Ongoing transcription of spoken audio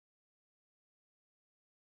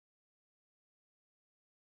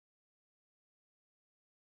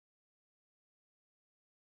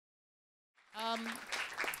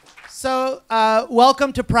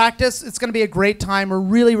Welcome to practice. It's going to be a great time. We're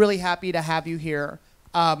really, really happy to have you here.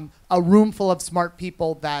 A room full of smart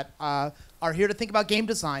people that are here to think about game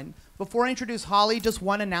design. Before I introduce Holly, just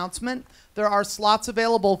one announcement. There are slots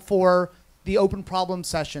available for the open problem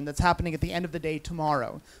session that's happening at the end of the day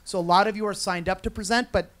tomorrow. So a lot of you are signed up to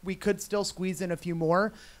present, but we could still squeeze in a few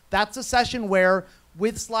more. That's a session where,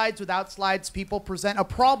 with slides, without slides, people present a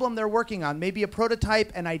problem they're working on, maybe a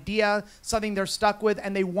prototype, an idea, something they're stuck with,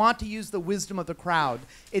 and they want to use the wisdom of the crowd.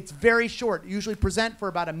 It's very short. Usually present for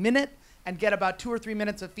about a minute and get about 2 or 3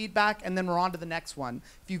 minutes of feedback, and then we're on to the next one.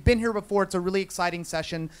 If you've been here before, it's a really exciting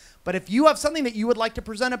session. But if you have something that you would like to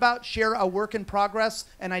present about, share a work in progress,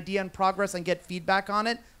 an idea in progress, and get feedback on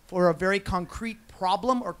it for a very concrete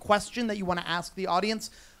problem or question that you want to ask the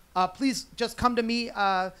audience, please just come to me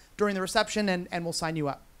during the reception and we'll sign you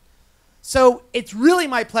up. So it's really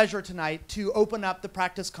my pleasure tonight to open up the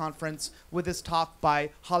practice conference with this talk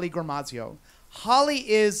by Holly Gramazio. Holly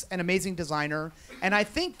is an amazing designer, and I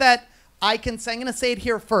think that I'm going to say it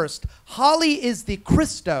here first. Holly is the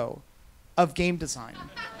Christo of game design.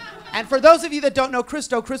 And for those of you that don't know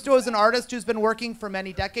Christo is an artist who's been working for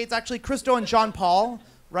many decades. Actually, Christo and Jean Paul,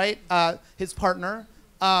 right, his partner.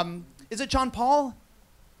 Is it Jean Paul?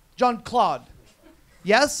 Jean-Claude.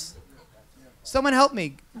 Yes? Someone help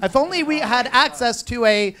me. If only we had access to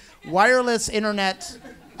a wireless internet,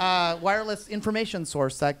 wireless information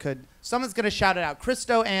source that could. Someone's going to shout it out.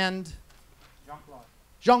 Christo and Jean-Claude.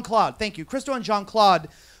 Jean-Claude, thank you. Christo and Jean-Claude,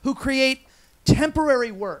 who create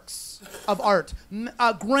temporary works of art,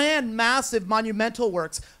 grand, massive, monumental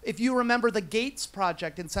works. If you remember the Gates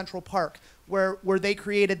project in Central Park, where they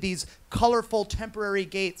created these colorful temporary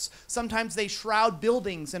gates. Sometimes they shroud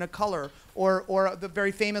buildings in a color, or the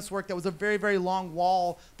very famous work that was a very, very long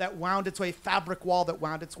wall that wound its way, fabric wall that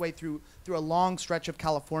wound its way through a long stretch of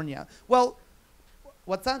California. Well,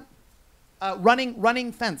 what's that?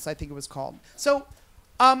 Running Fence, I think it was called. So,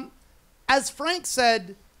 as Frank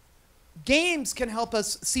said, games can help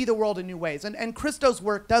us see the world in new ways, and Christo's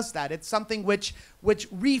work does that. It's something which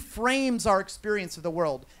reframes our experience of the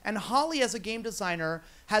world. And Holly, as a game designer,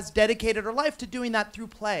 has dedicated her life to doing that through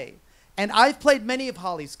play. And I've played many of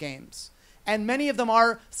Holly's games, and many of them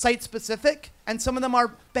are site-specific, and some of them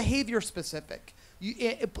are behavior-specific.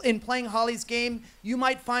 In playing Holly's game, you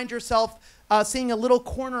might find yourself seeing a little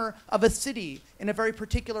corner of a city in a very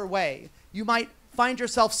particular way. You might find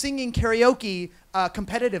yourself singing karaoke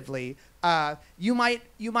competitively. You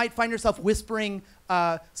might find yourself whispering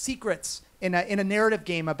secrets in a narrative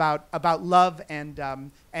game about love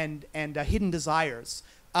and hidden desires.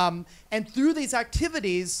 And through these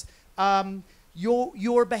activities,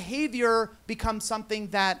 your behavior becomes something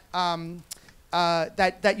that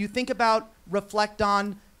that you think about, reflect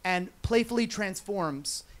on, and playfully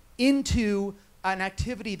transforms into an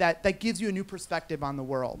activity that gives you a new perspective on the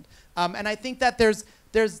world. And I think that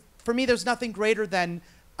for me, there's nothing greater than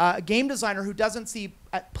a game designer who doesn't see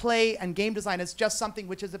play and game design as just something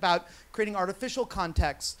which is about creating artificial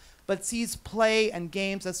contexts, but sees play and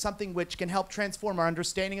games as something which can help transform our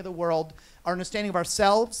understanding of the world, our understanding of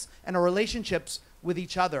ourselves, and our relationships with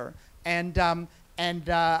each other. And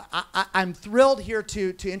I'm thrilled here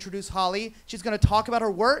to introduce Holly. She's going to talk about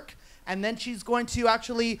her work, and then she's going to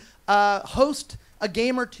actually host a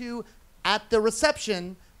game or two at the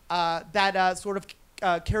reception that sort of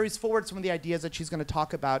carries forward some of the ideas that she's going to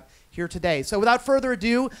talk about here today. So without further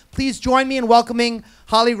ado, please join me in welcoming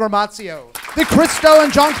Holly Gramazio, the Christo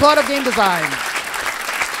and Jean-Claude of game design.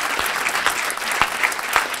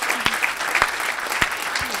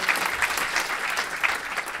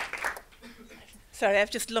 Sorry, I've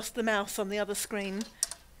just lost the mouse on the other screen.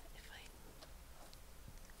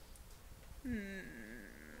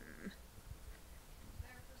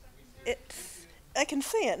 I can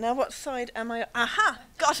see it now. What side am I? Aha!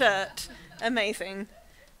 Got it! Amazing.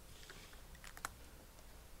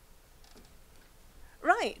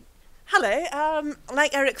 Right. Hello.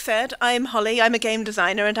 Like Eric said, I'm Holly. I'm a game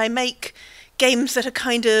designer, and I make games that are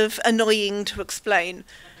kind of annoying to explain.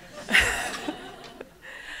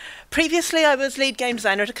 Previously, I was lead game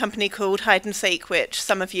designer at a company called Hide and Seek, which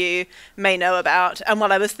some of you may know about. And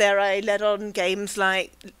while I was there, I led on games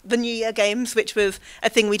like the New Year games, which was a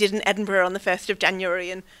thing we did in Edinburgh on the 1st of January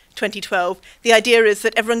in 2012. The idea is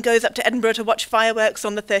that everyone goes up to Edinburgh to watch fireworks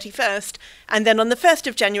on the 31st, and then on the 1st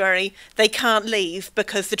of January, they can't leave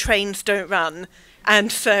because the trains don't run.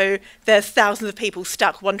 And so there's thousands of people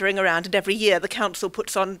stuck wandering around, and every year the council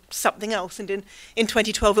puts on something else. And in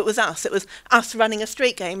 2012 it was us. It was us running a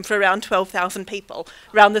street game for around 12,000 people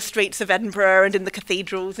around the streets of Edinburgh and in the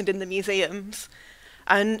cathedrals and in the museums.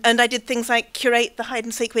 And I did things like curate the Hide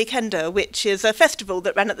and Seek Weekender, which is a festival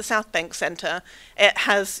that ran at the South Bank Centre. It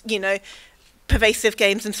has, you know, pervasive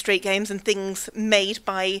games and street games and things made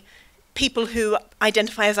by people who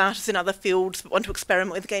identify as artists in other fields but want to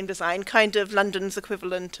experiment with game design, kind of London's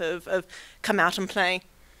equivalent of Come Out and Play.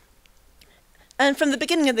 And from the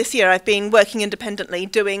beginning of this year, I've been working independently,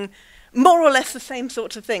 doing more or less the same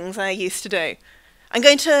sorts of things I used to do. I'm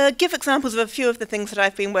going to give examples of a few of the things that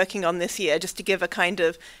I've been working on this year, just to give a kind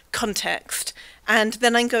of context. And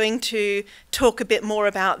then I'm going to talk a bit more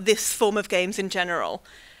about this form of games in general.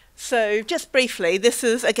 So just briefly, this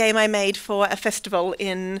is a game I made for a festival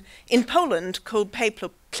in Poland called Play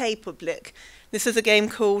Public. This is a game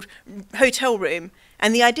called Hotel Room.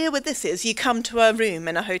 And the idea with this is you come to a room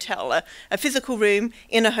in a hotel, a physical room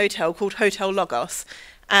in a hotel called Hotel Logos,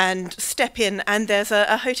 and step in, and there's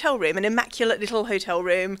a hotel room, an immaculate little hotel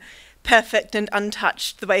room, perfect and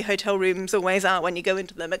untouched the way hotel rooms always are when you go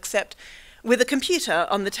into them, except with a computer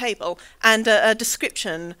on the table and a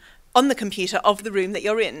description on the computer of the room that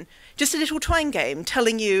you're in. Just a little twine game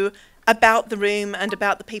telling you about the room and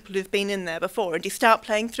about the people who've been in there before, and you start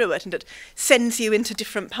playing through it, and it sends you into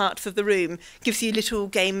different parts of the room, gives you little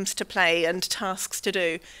games to play and tasks to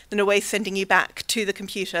do, then always sending you back to the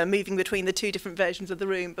computer, moving between the two different versions of the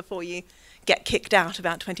room before you get kicked out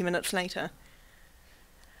about 20 minutes later.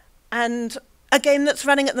 And a game that's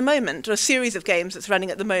running at the moment, or a series of games that's running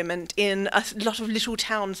at the moment in a lot of little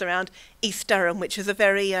towns around East Durham, which is a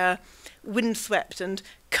very windswept and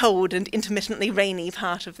cold and intermittently rainy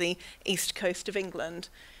part of the east coast of England.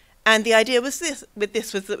 And the idea was this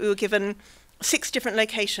was that we were given 6 different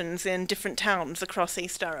locations in different towns across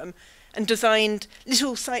East Durham and designed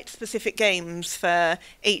little site-specific games for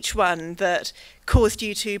each one that caused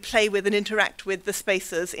you to play with and interact with the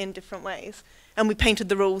spaces in different ways. And we painted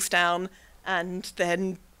the rules down and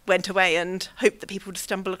then went away and hoped that people would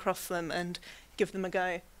stumble across them and give them a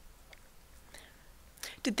go.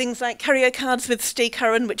 Did things like karaoke cards with Steve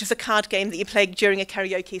Curran, which is a card game that you play during a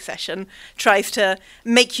karaoke session. Tries to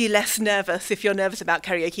make you less nervous if you're nervous about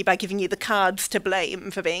karaoke by giving you the cards to blame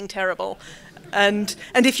for being terrible. And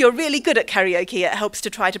if you're really good at karaoke, it helps to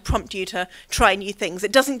try to prompt you to try new things.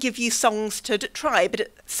 It doesn't give you songs to try, but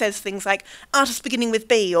it says things like, artist beginning with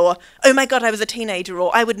B, or, oh my God, I was a teenager, or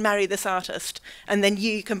I would marry this artist. And then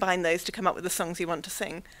you combine those to come up with the songs you want to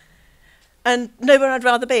sing. And Nowhere I'd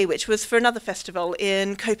Rather Be, which was for another festival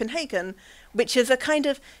in Copenhagen, which is a kind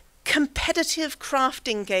of competitive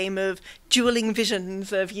crafting game of dueling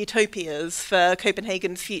visions of utopias for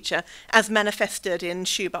Copenhagen's future, as manifested in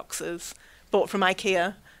shoeboxes bought from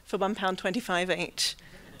IKEA for £1.25 each.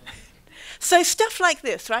 So stuff like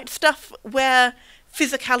this, right? Stuff where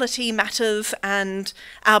physicality matters and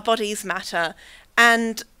our bodies matter,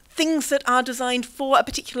 and things that are designed for a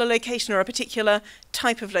particular location or a particular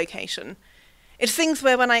type of location. It's things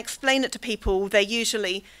where when I explain it to people, they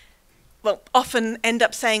usually, well, often end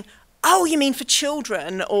up saying, oh, you mean for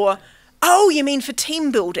children, or oh, you mean for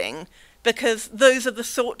team building, because those are the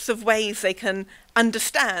sorts of ways they can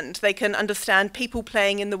understand. They can understand people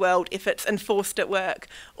playing in the world if it's enforced at work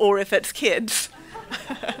or if it's kids.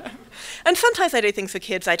 And sometimes I do things for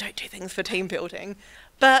kids, I don't do things for team building.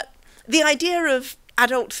 But the idea of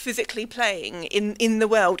adults physically playing in the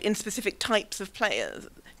world in specific types of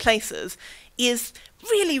places is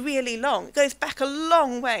really, really long. It goes back a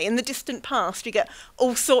long way. In the distant past, you get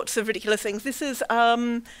all sorts of ridiculous things. This is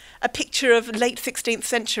a picture of late 16th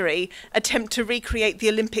century attempt to recreate the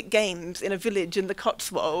Olympic Games in a village in the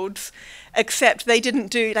Cotswolds, except they didn't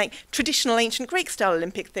do like traditional ancient Greek-style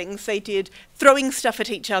Olympic things. They did throwing stuff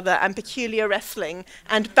at each other and peculiar wrestling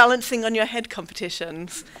and balancing on your head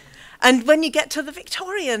competitions. And when you get to the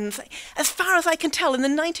Victorians, as far as I can tell, in the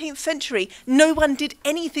 19th century, no one did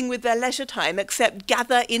anything with their leisure time except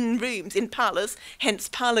gather in rooms, in parlours, hence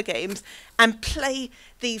parlour games, and play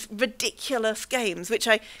these ridiculous games, which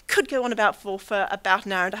I could go on about for about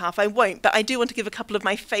an hour and a half. I won't, but I do want to give a couple of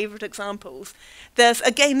my favourite examples. There's a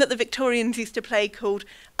game that the Victorians used to play called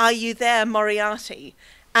Are You There, Moriarty?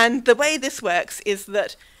 And the way this works is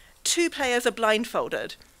that 2 players are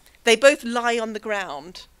blindfolded. They both lie on the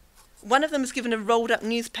ground. One of them is given a rolled-up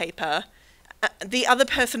newspaper. The other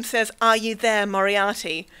person says, "Are you there,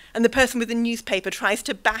 Moriarty?" And the person with the newspaper tries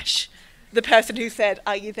to bash the person who said,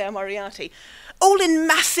 "Are you there, Moriarty?" All in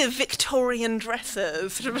massive Victorian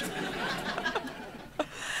dresses.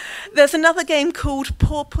 There's another game called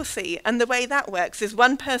Poor Pussy, and the way that works is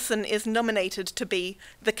one person is nominated to be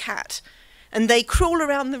the cat, and they crawl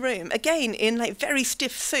around the room, again in like very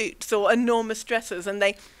stiff suits or enormous dresses, and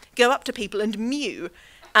they go up to people and mew.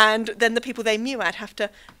 And then the people they mew at have to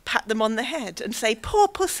pat them on the head and say, "Poor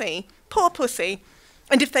pussy, poor pussy."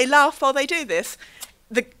 And if they laugh while they do this,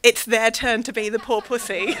 it's their turn to be the poor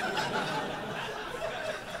pussy.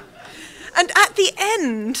 And at the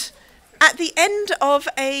end of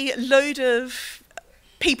a load of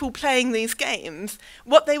people playing these games,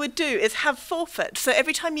 what they would do is have forfeits. So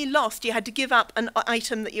every time you lost, you had to give up an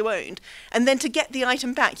item that you owned. And then to get the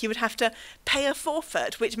item back, you would have to pay a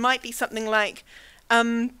forfeit, which might be something like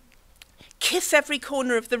kiss every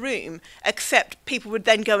corner of the room, except people would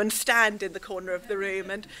then go and stand in the corner of the room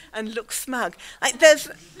and look smug. Like there's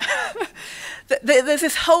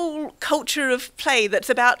this whole culture of play that's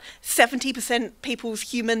about 70% people's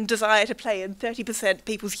human desire to play and 30%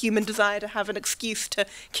 people's human desire to have an excuse to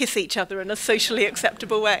kiss each other in a socially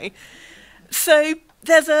acceptable way. So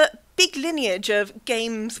there's a big lineage of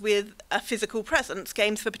games with a physical presence,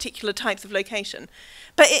 games for particular types of location.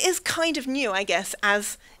 But it is kind of new, I guess,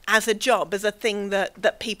 as a job, as a thing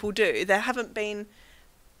that people do. There haven't been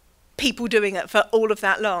people doing it for all of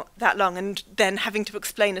that long and then having to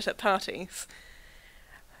explain it at parties.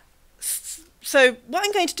 So what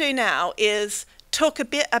I'm going to do now is talk a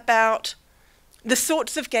bit about the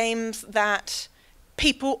sorts of games that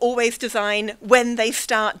people always design when they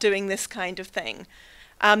start doing this kind of thing.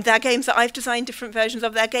 There are games that I've designed different versions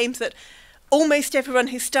of. There are games that almost everyone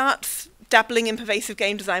who starts dabbling in pervasive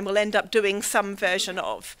game design will end up doing some version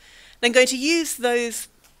of. And I'm going to use those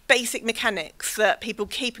basic mechanics that people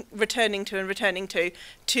keep returning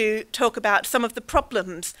to talk about some of the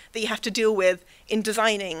problems that you have to deal with in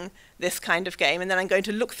designing this kind of game. And then I'm going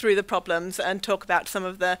to look through the problems and talk about some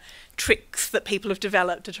of the tricks that people have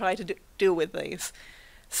developed to try to deal with these.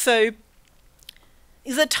 So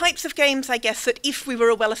these are types of games, I guess, that if we were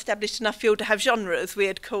a well-established enough field to have genres,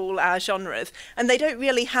 we'd call our genres. And they don't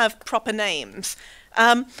really have proper names.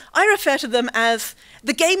 I refer to them as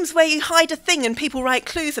the games where you hide a thing and people write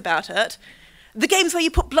clues about it, the games where you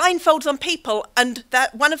put blindfolds on people and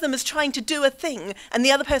that one of them is trying to do a thing and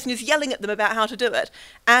the other person is yelling at them about how to do it,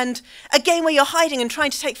 and a game where you're hiding and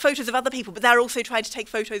trying to take photos of other people, but they're also trying to take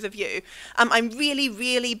photos of you. I'm really,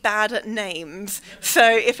 really bad at names, so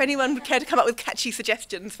if anyone would care to come up with catchy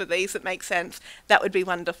suggestions for these that make sense, that would be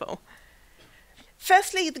wonderful.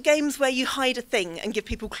 Firstly, the games where you hide a thing and give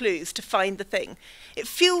people clues to find the thing. It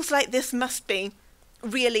feels like this must be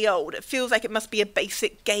really old. It feels like it must be a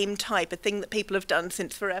basic game type, a thing that people have done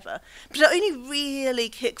since forever. But it only really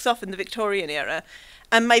kicks off in the Victorian era.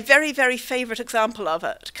 And my very, very favourite example of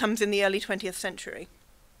it comes in the early 20th century.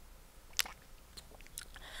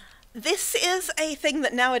 This is a thing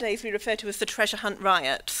that nowadays we refer to as the treasure hunt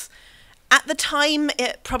riots. At the time,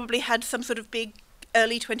 it probably had some sort of big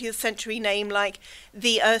early 20th century name like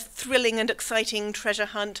the thrilling and exciting treasure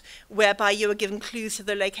hunt whereby you were given clues to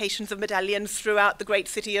the locations of medallions throughout the great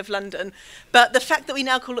city of London. But the fact that we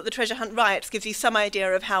now call it the treasure hunt riots gives you some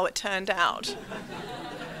idea of how it turned out.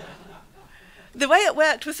 The way it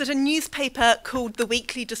worked was that a newspaper called the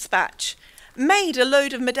Weekly Dispatch made a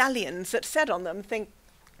load of medallions that said on them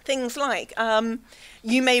things like,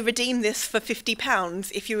 you may redeem this for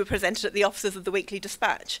 £50 if you were presented at the offices of the Weekly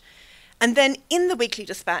Dispatch. And then in the Weekly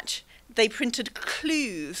Dispatch, they printed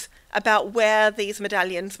clues about where these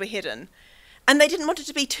medallions were hidden. And they didn't want it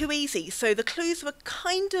to be too easy, so the clues were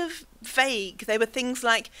kind of vague. They were things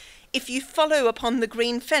like, if you follow upon the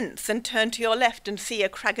green fence and turn to your left and see a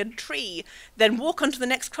cragged tree, then walk onto the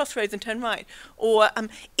next crossroads and turn right. Or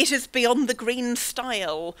it is beyond the green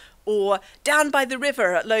stile, or down by the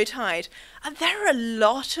river at low tide. And there are a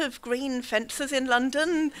lot of green fences in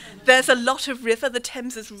London. There's a lot of river. The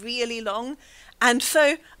Thames is really long. And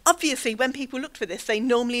so, obviously, when people looked for this, they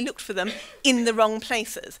normally looked for them in the wrong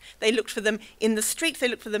places. They looked for them in the streets, they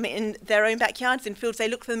looked for them in their own backyards, in fields, they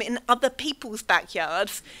looked for them in other people's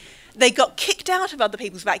backyards. They got kicked out of other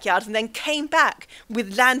people's backyards and then came back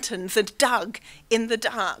with lanterns and dug in the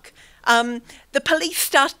dark. The police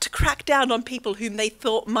started to crack down on people whom they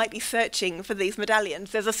thought might be searching for these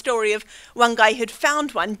medallions. There's a story of one guy who'd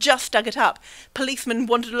found one, just dug it up. Policeman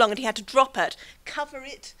wandered along and he had to drop it, cover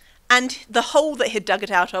it, and the hole that he'd dug it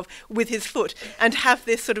out of with his foot, and have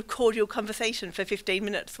this sort of cordial conversation for 15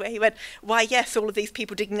 minutes where he went, why yes, all of these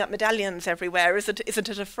people digging up medallions everywhere, isn't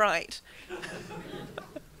it a fright?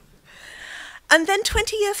 And then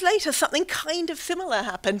 20 years later, something kind of similar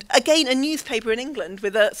happened. Again, a newspaper in England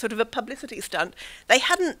with a sort of a publicity stunt. They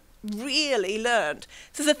hadn't really learned.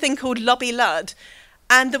 This is a thing called Lobby Lud.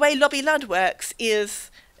 And the way Lobby Lud works is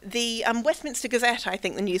the Westminster Gazette, I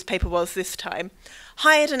think the newspaper was this time,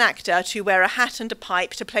 hired an actor to wear a hat and a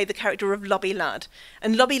pipe to play the character of Lobby Lud.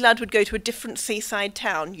 And Lobby Lud would go to a different seaside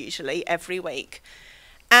town, usually, every week.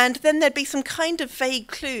 And then there'd be some kind of vague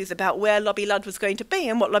clues about where Lobby Lud was going to be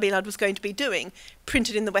and what Lobby Lud was going to be doing,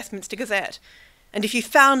 printed in the Westminster Gazette. And if you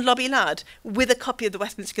found Lobby Lud with a copy of the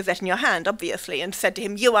Westminster Gazette in your hand, obviously, and said to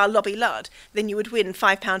him, "You are Lobby Lud," then you would win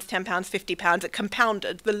 £5, £10, £50. It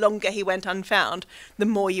compounded. The longer he went unfound, the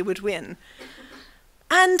more you would win.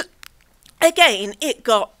 And again, it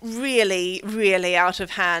got really, really out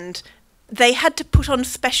of hand. They had to put on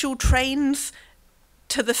special trains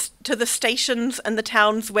to the stations and the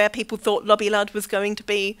towns where people thought Lobby Lud was going to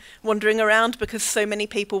be wandering around because so many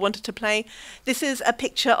people wanted to play. This is a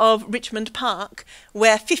picture of Richmond Park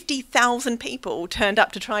where 50,000 people turned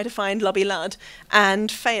up to try to find Lobby Lud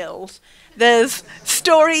and failed. There's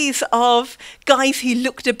stories of guys who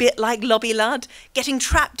looked a bit like Lobby Lud getting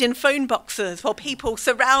trapped in phone boxes while people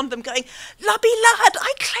surround them going, "Lobby Lud,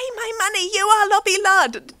 I claim my money, you are Lobby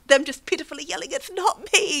Lud." Them just pitifully yelling, "It's not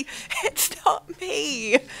me, it's not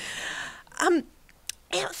me." It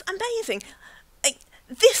was amazing.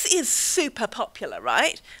 This is super popular,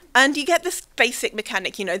 right? And you get this basic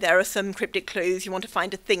mechanic, you know, there are some cryptic clues, you want to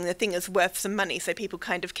find a thing, the thing is worth some money, so people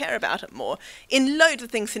kind of care about it more. In loads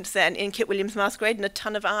of things since then, in Kit Williams' Masquerade, and a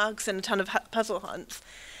ton of ARGs and a ton of puzzle hunts,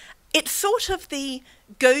 it's sort of the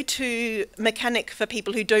go-to mechanic for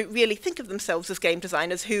people who don't really think of themselves as game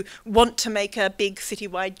designers, who want to make a big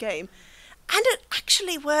citywide game. And it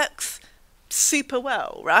actually works super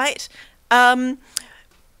well, right?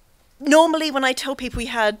 Normally, when I tell people we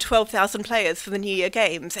had 12,000 players for the New Year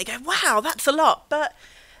Games, they go, "Wow, that's a lot." But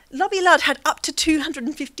Lobby Lud had up to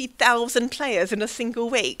 250,000 players in a single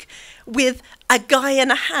week, with a guy in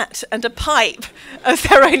a hat and a pipe as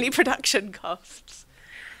their only production costs.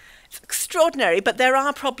 It's extraordinary, but there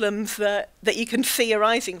are problems that you can see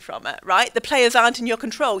arising from it, right? The players aren't in your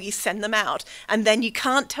control, you send them out, and then you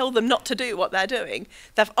can't tell them not to do what they're doing.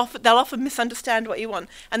 They'll often misunderstand what you want,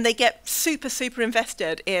 and they get super, super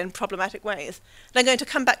invested in problematic ways. And I'm going to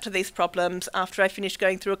come back to these problems after I finish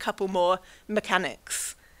going through a couple more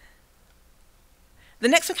mechanics. The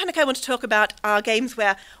next mechanic I want to talk about are games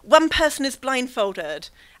where one person is blindfolded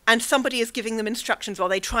and somebody is giving them instructions while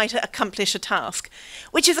they try to accomplish a task,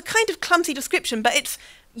 which is a kind of clumsy description, but it's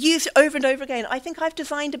used over and over again. I think I've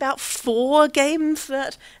designed about 4 games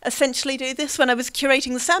that essentially do this. When I was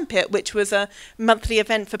curating the Sandpit, which was a monthly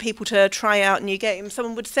event for people to try out new games,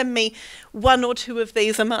 someone would send me 1 or 2 of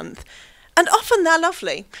these a month. And often they're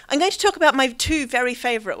lovely. I'm going to talk about my 2 very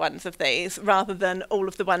favourite ones of these, rather than all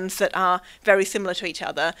of the ones that are very similar to each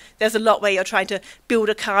other. There's a lot where you're trying to build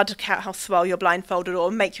a card house while you're blindfolded,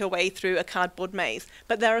 or make your way through a cardboard maze.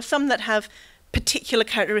 But there are some that have particular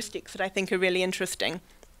characteristics that I think are really interesting.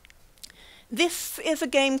 This is a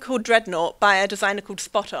game called Dreadnought by a designer called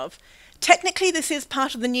Spotov. Technically, this is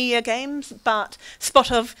part of the New Year Games, but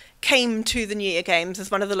Spotov came to the New Year Games as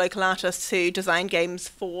one of the local artists who designed games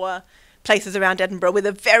for places around Edinburgh with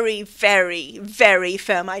a very, very, very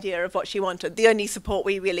firm idea of what she wanted. The only support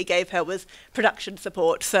we really gave her was production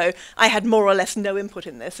support, so I had more or less no input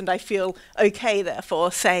in this, and I feel okay,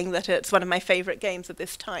 therefore, saying that it's one of my favourite games of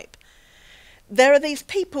this type. There are these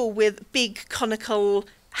people with big conical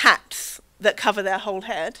hats that cover their whole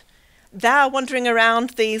head. They're wandering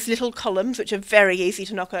around these little columns, which are very easy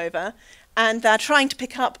to knock over, and they're trying to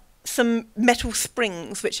pick up some metal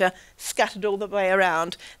springs which are scattered all the way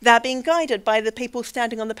around. They're being guided by the people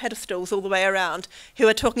standing on the pedestals all the way around, who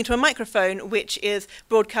are talking to a microphone which is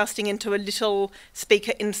broadcasting into a little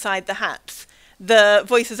speaker inside the hats. The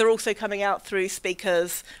voices are also coming out through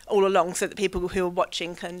speakers all along so that people who are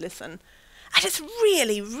watching can listen. And it's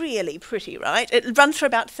really, really pretty, right? It runs for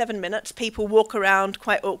about 7 minutes. People walk around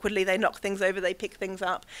quite awkwardly. They knock things over. They pick things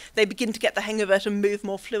up. They begin to get the hang of it and move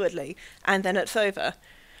more fluidly. And then it's over.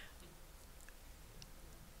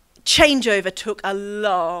 Changeover took a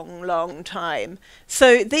long, long time.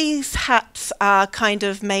 So these hats are kind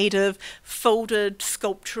of made of folded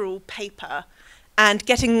sculptural paper, and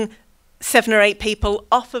getting 7 or 8 people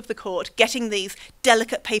off of the court, getting these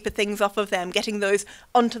delicate paper things off of them, getting those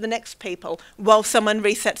onto the next people while someone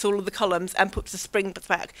resets all of the columns and puts the springs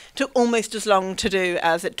back, took almost as long to do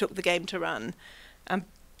as it took the game to run.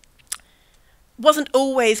 Wasn't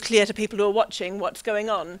always clear to people who are watching what's going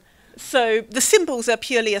on. So the symbols are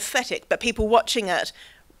purely aesthetic, but people watching it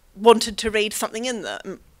wanted to read something in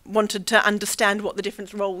them, wanted to understand what the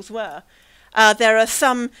different roles were. There are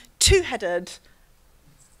some two-headed,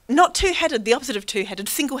 not two-headed, the opposite of two-headed,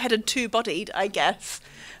 single-headed, two-bodied, I guess,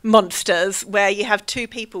 monsters, where you have 2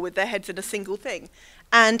 people with their heads in a single thing.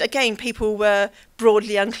 And again, people were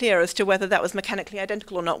broadly unclear as to whether that was mechanically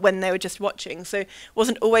identical or not when they were just watching. So it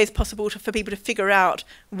wasn't always possible for people to figure out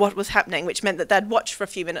what was happening, which meant that they'd watch for a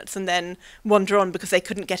few minutes and then wander on because they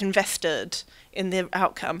couldn't get invested in the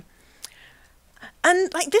outcome.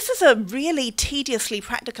 And this is a really tediously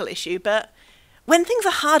practical issue, but when things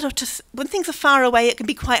are far away, it can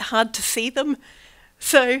be quite hard to see them.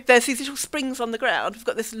 So there's these little springs on the ground. We've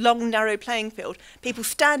got this long, narrow playing field, people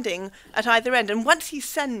standing at either end. And once you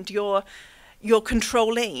send your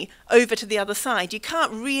controllee over to the other side, you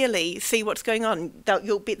can't really see what's going on.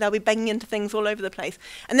 They'll be banging into things all over the place.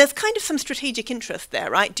 And there's kind of some strategic interest there,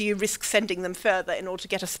 right? Do you risk sending them further in order to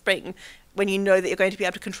get a spring when you know that you're going to be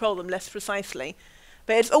able to control them less precisely?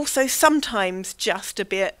 But it's also sometimes just a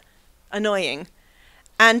bit annoying.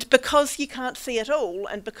 And because you can't see it all,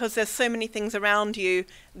 and because there's so many things around you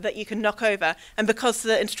that you can knock over, and because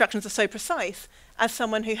the instructions are so precise, as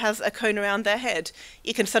someone who has a cone around their head,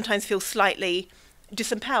 you can sometimes feel slightly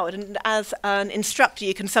disempowered. And as an instructor,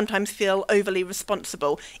 you can sometimes feel overly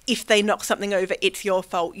responsible. If they knock something over, it's your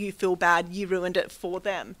fault, you feel bad, you ruined it for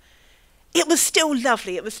them. It was still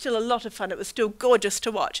lovely, it was still a lot of fun, it was still gorgeous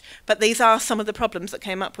to watch, but these are some of the problems that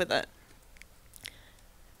came up with it.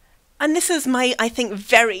 And this is my, I think,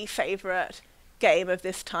 very favourite game of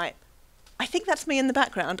this type. I think that's me in the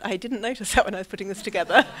background. I didn't notice that when I was putting this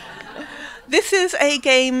together. This is a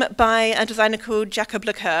game by a designer called Jacob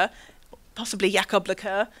Lecoeur, possibly Jacob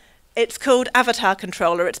Lecoeur. It's called Avatar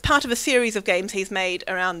Controller. It's part of a series of games he's made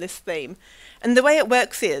around this theme. And the way it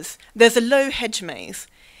works is, there's a low hedge maze.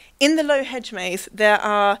 In the low hedge maze, there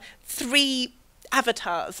are 3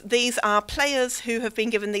 avatars. These are players who have been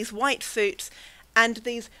given these white suits and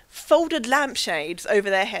these folded lampshades over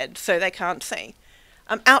their heads so they can't see.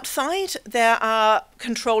 Outside, there are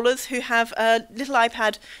controllers who have a little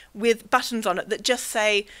iPad with buttons on it that just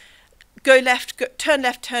say, go left,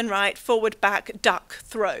 turn right, forward, back, duck,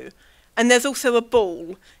 throw. And there's also a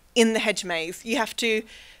ball in the hedge maze. You have to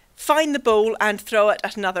find the ball and throw it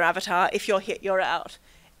at another avatar. If you're hit, you're out.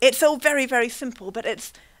 It's all very, very simple, but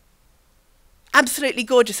it's absolutely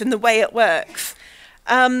gorgeous in the way it works.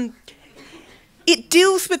 It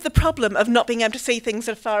deals with the problem of not being able to see things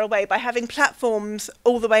that are far away by having platforms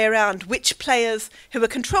all the way around, which players who are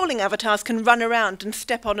controlling avatars can run around and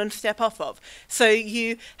step on and step off of. So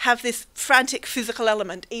you have this frantic physical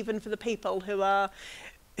element, even for the people who are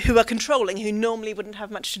controlling, who normally wouldn't have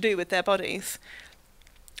much to do with their bodies.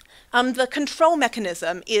 The control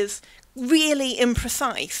mechanism is really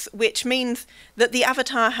imprecise, which means that the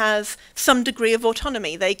avatar has some degree of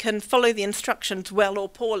autonomy. They can follow the instructions well or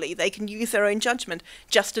poorly. They can use their own judgment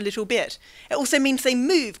just a little bit. It also means they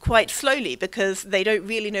move quite slowly because they don't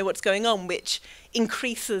really know what's going on, which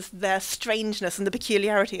increases their strangeness and the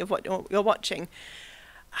peculiarity of what you're watching.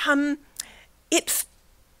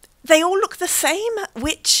 They all look the same,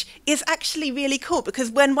 which is actually really cool,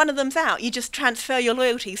 because when one of them's out, you just transfer your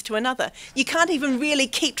loyalties to another. You can't even really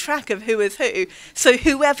keep track of who is who, so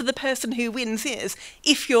whoever the person who wins is,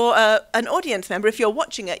 if you're an audience member, if you're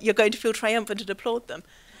watching it, you're going to feel triumphant and applaud them.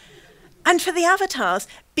 And for the avatars,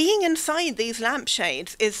 being inside these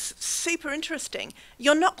lampshades is super interesting.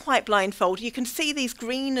 You're not quite blindfolded. You can see these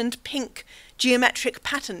green and pink geometric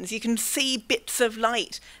patterns. You can see bits of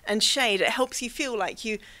light and shade. It helps you feel like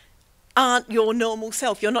you aren't your normal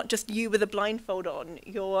self. You're not just you with a blindfold on.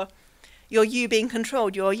 You're you being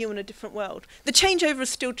controlled. You're you in a different world. The changeover is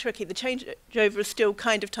still tricky. The changeover is still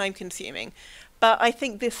kind of time consuming. But I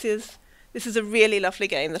think this is a really lovely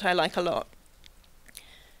game that I like a lot.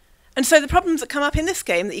 And so the problems that come up in this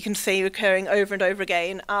game that you can see recurring over and over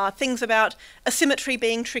again are things about asymmetry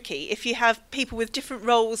being tricky. If you have people with different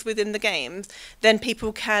roles within the games, then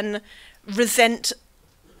people can resent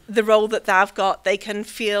the role that they've got. They can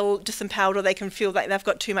feel disempowered, or they can feel like they've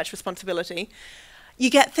got too much responsibility. You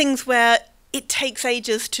get things where it takes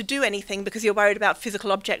ages to do anything because you're worried about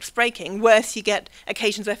physical objects breaking. Worse, you get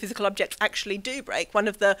occasions where physical objects actually do break. One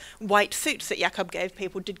of the white suits that Jakob gave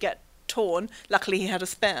people did get torn. Luckily, he had a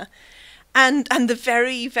spare. And the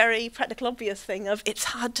very, very practical obvious thing of it's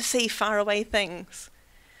hard to see far away things.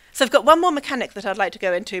 So I've got one more mechanic that I'd like to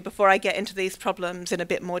go into before I get into these problems in a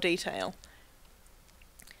bit more detail.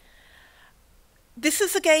 This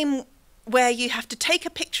is a game where you have to take a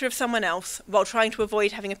picture of someone else while trying to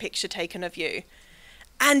avoid having a picture taken of you.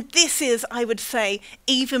 And this is, I would say,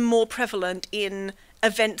 even more prevalent in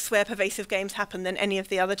events where pervasive games happen than any of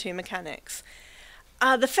the other 2 mechanics.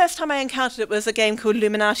 The first time I encountered it was a game called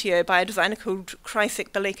Luminatio by a designer called Krysik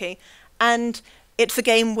Beliki, and it's a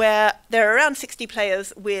game where there are around 60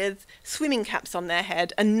 players with swimming caps on their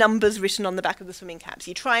head and numbers written on the back of the swimming caps.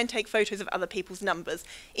 You try and take photos of other people's numbers.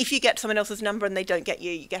 If you get someone else's number and they don't get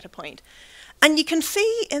you, you get a point. And you can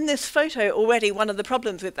see in this photo already one of the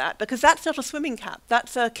problems with that, because that's not a swimming cap.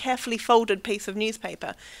 That's a carefully folded piece of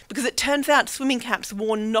newspaper, because it turns out swimming caps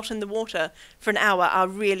worn not in the water for an hour are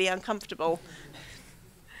really uncomfortable.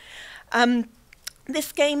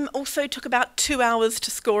 This game also took about 2 hours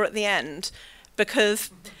to score at the end,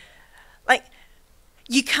 because, like,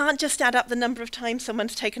 you can't just add up the number of times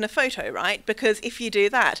someone's taken a photo, right? Because if you do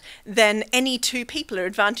that, then any two people are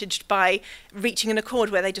advantaged by reaching an accord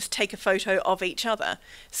where they just take a photo of each other.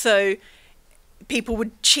 So people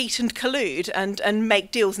would cheat and collude and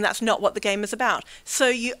make deals, and that's not what the game is about. So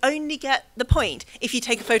you only get the point if you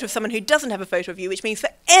take a photo of someone who doesn't have a photo of you, which means for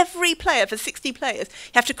every player, for 60 players,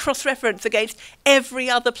 you have to cross-reference against every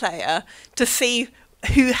other player to see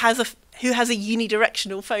who has a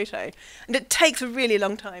unidirectional photo. And it takes a really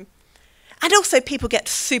long time. And also people get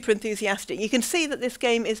super enthusiastic. You can see that this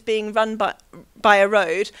game is being run by a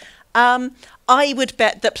road. I would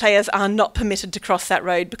bet that players are not permitted to cross that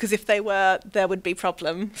road, because if they were, there would be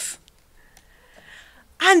problems.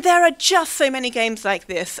 And there are just so many games like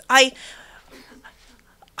this. I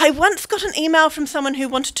once got an email from someone who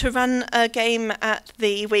wanted to run a game at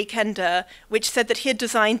the Weekender, which said that he had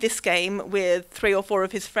designed this game with 3 or 4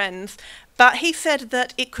 of his friends, but he said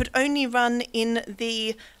that it could only run in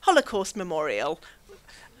the Holocaust Memorial.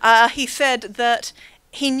 He said that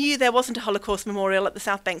he knew there wasn't a Holocaust Memorial at the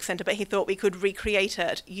South Bank Centre, but he thought we could recreate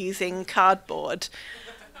it using cardboard.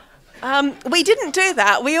 We didn't do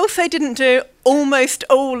that. We also didn't do almost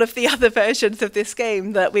all of the other versions of this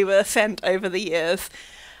game that we were sent over the years.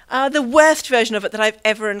 The worst version of it that I've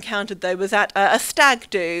ever encountered, though, was at a stag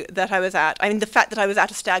do that I was at. I mean, the fact that I was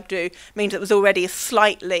at a stag do means it was already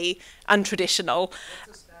slightly untraditional.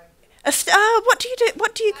 What's a stag do?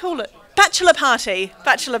 What do you call it? Bachelor party.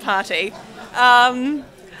 Bachelor party.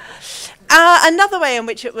 Another way in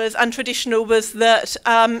which it was untraditional was that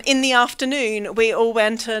in the afternoon we all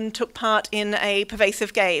went and took part in a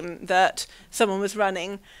pervasive game that someone was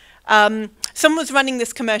running. Someone was running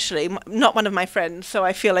this commercially, not one of my friends, so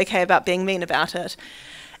I feel okay about being mean about it.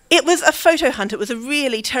 It was a photo hunt. It was a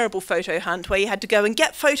really terrible photo hunt where you had to go and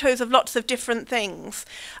get photos of lots of different things.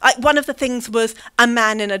 One of the things was a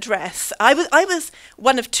man in a dress. I was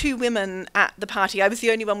one of 2 women at the party. I was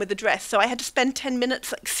the only one with a dress, so I had to spend 10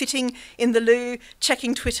 minutes sitting in the loo,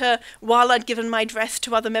 checking Twitter, while I'd given my dress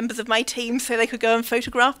to other members of my team so they could go and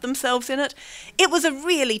photograph themselves in it. It was a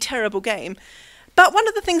really terrible game. But one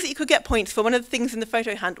of the things that you could get points for, one of the things in the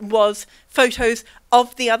photo hunt, was photos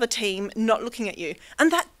of the other team not looking at you.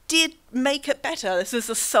 And that did make it better. This was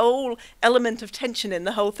the sole element of tension in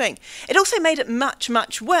the whole thing. It also made it much,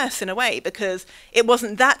 much worse in a way, because it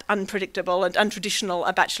wasn't that unpredictable and untraditional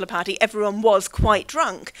a bachelor party. Everyone was quite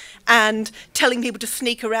drunk, and telling people to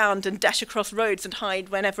sneak around and dash across roads and hide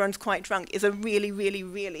when everyone's quite drunk is a really, really,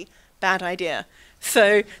 really bad idea.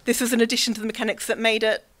 So this was an addition to the mechanics that made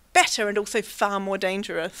it better and also far more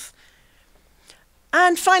dangerous.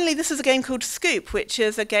 And finally, this is a game called Scoop, which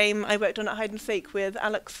is a game I worked on at Hide and Seek with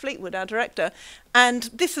Alex Fleetwood, our director. And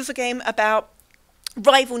this is a game about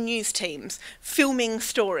rival news teams filming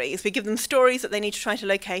stories. We give them stories that they need to try to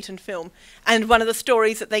locate and film. And one of the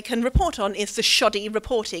stories that they can report on is the shoddy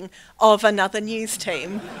reporting of another news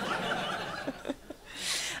team.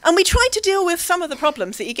 And we tried to deal with some of the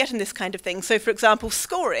problems that you get in this kind of thing. So, for example,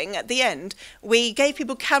 scoring at the end. We gave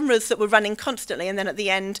people cameras that were running constantly, and then at the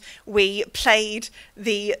end we played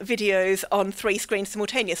the videos on 3 screens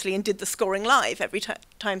simultaneously and did the scoring live every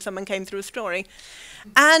time someone came through a story.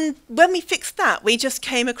 And when we fixed that, we just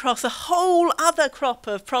came across a whole other crop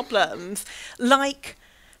of problems, like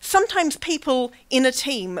sometimes people in a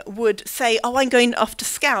team would say, oh, I'm going off to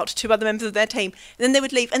scout to other members of their team. And then they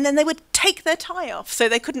would leave, and then they would take their tie off so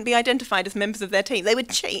they couldn't be identified as members of their team. They would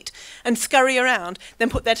cheat and scurry around, then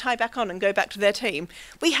put their tie back on and go back to their team.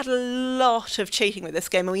 We had a lot of cheating with this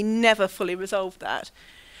game, and we never fully resolved that.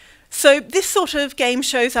 So this sort of game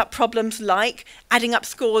shows up problems like adding up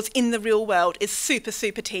scores in the real world is super,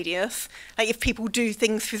 super tedious. Like if people do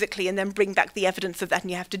things physically and then bring back the evidence of that and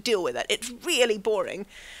you have to deal with it, it's really boring.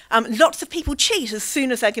 Lots of people cheat as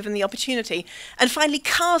soon as they're given the opportunity. And finally,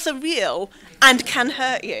 cars are real and can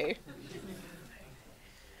hurt you.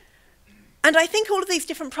 And I think all of these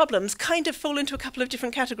different problems kind of fall into a couple of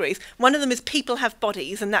different categories. One of them is people have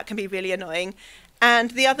bodies, and that can be really annoying.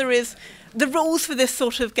 And the other is the rules for this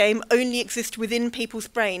sort of game only exist within people's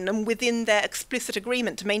brain and within their explicit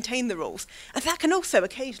agreement to maintain the rules. And that can also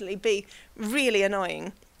occasionally be really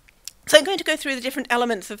annoying. So I'm going to go through the different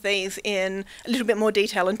elements of these in a little bit more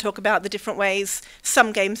detail and talk about the different ways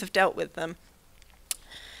some games have dealt with them.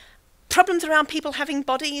 Problems around people having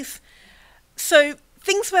bodies. So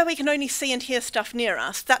things where we can only see and hear stuff near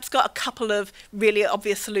us, that's got a couple of really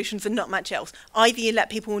obvious solutions and not much else. Either you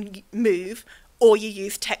let people move, or you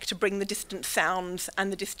use tech to bring the distant sounds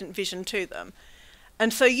and the distant vision to them.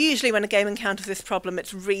 And so usually when a game encounters this problem,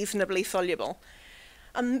 it's reasonably soluble.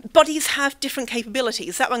 Bodies have different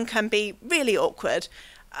capabilities. That one can be really awkward.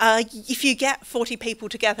 if you get 40 people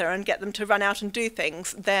together and get them to run out and do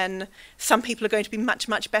things, then some people are going to be much,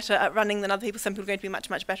 much better at running than other people. Some people are going to be much,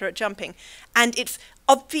 much better at jumping. And it's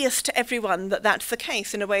obvious to everyone that that's the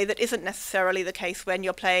case in a way that isn't necessarily the case when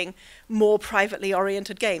you're playing more privately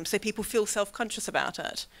oriented games. So people feel self-conscious about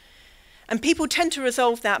it. And people tend to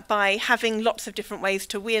resolve that by having lots of different ways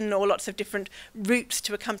to win or lots of different routes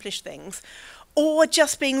to accomplish things. Or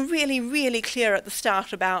just being really, really clear at the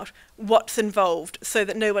start about what's involved so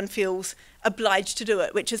that no one feels obliged to do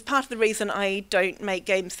it, which is part of the reason I don't make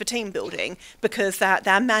games for team building, because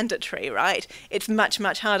they're mandatory, right? It's much,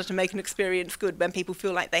 much harder to make an experience good when people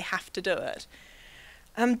feel like they have to do it.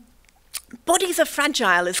 Bodies are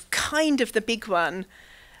fragile is kind of the big one.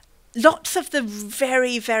 Lots of the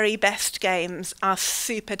very, very best games are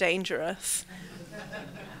super dangerous.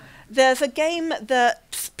 There's a game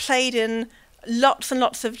that's played in lots and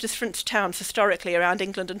lots of different towns historically around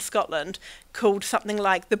England and Scotland called something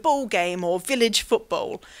like the ball game or village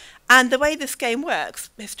football. And the way this game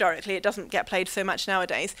works, historically, it doesn't get played so much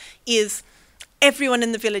nowadays, is everyone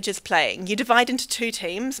in the village is playing. You divide into two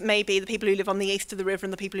teams, maybe the people who live on the east of the river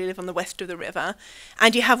and the people who live on the west of the river,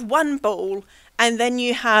 and you have one ball, and then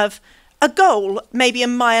you have a goal maybe a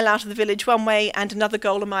mile out of the village one way and another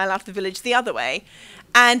goal a mile out of the village the other way.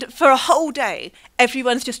 And for a whole day,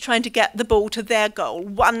 everyone's just trying to get the ball to their goal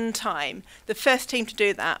one time. The first team to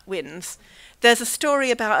do that wins. There's a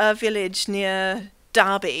story about a village near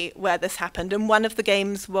Derby where this happened, and one of the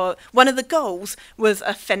goals was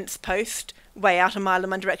a fence post way out a mile in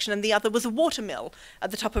one direction, and the other was a watermill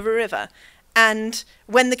at the top of a river. And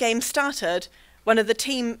when the game started, one of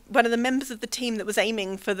the members of the team that was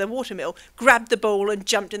aiming for the watermill grabbed the ball and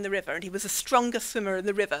jumped in the river, and he was the strongest swimmer in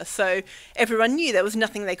the river, so everyone knew there was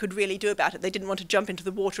nothing they could really do about it. They didn't want to jump into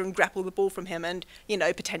the water and grapple the ball from him and,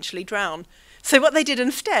 potentially drown. So what they did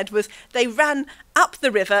instead was they ran up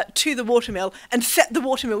the river to the watermill and set the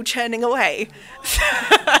watermill churning away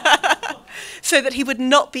so that he would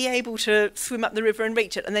not be able to swim up the river and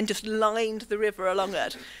reach it, and then just lined the river along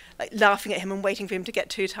it, like laughing at him and waiting for him to get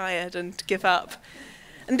too tired and give up.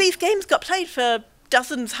 And these games got played for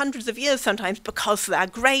dozens, hundreds of years sometimes because they're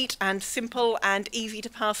great and simple and easy to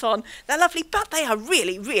pass on. They're lovely, but they are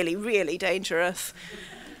really, really, really dangerous.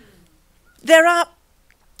 There are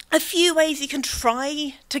a few ways you can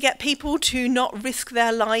try to get people to not risk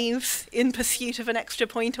their lives in pursuit of an extra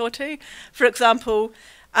point or two. For example,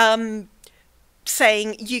 not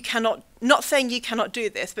saying you cannot do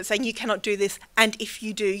this, but saying you cannot do this, and if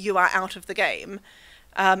you do, you are out of the game.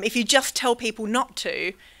 If you just tell people not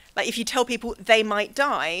to, like if you tell people they might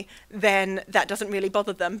die, then that doesn't really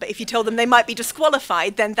bother them. But if you tell them they might be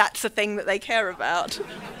disqualified, then that's a thing that they care about.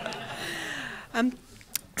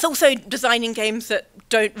 It's also designing games that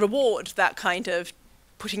don't reward that kind of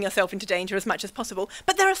putting yourself into danger as much as possible.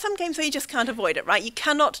 But there are some games where you just can't avoid it, right? You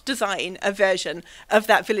cannot design a version of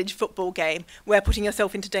that village football game where putting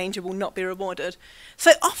yourself into danger will not be rewarded.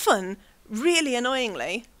 So often, really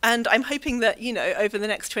annoyingly, and I'm hoping that, over the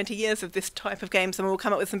next 20 years of this type of game, someone will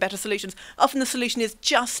come up with some better solutions. Often the solution is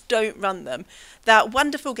just don't run them. They're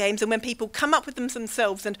wonderful games, and when people come up with them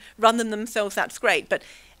themselves and run them themselves, that's great. But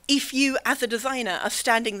if you, as a designer, are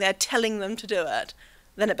standing there telling them to do it,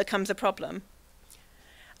 then it becomes a problem.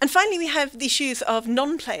 And finally, we have the issues of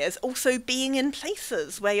non-players also being in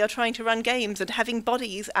places where you're trying to run games and having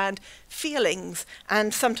bodies and feelings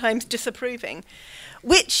and sometimes disapproving,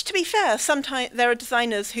 which, to be fair, sometimes there are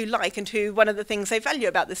designers who like and who one of the things they value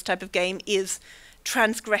about this type of game is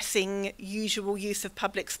transgressing usual use of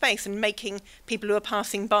public space and making people who are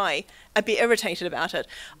passing by a bit irritated about it.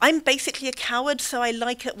 I'm basically a coward, so I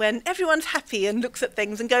like it when everyone's happy and looks at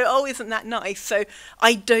things and go, oh, isn't that nice? So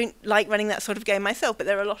I don't like running that sort of game myself, but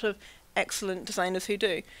there are a lot of excellent designers who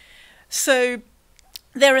do. So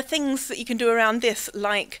there are things that you can do around this,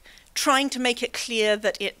 like trying to make it clear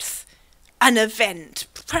that it's an event,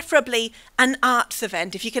 preferably an arts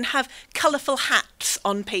event. If you can have colourful hats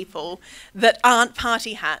on people that aren't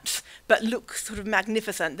party hats but look sort of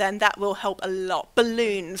magnificent, then that will help a lot.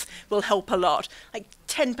 Balloons will help a lot. Like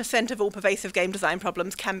 10% of all pervasive game design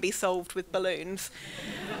problems can be solved with balloons.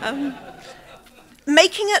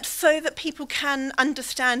 Making it so that people can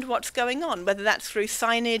understand what's going on, whether that's through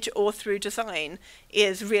signage or through design,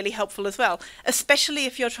 is really helpful as well, especially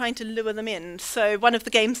if you're trying to lure them in. So one of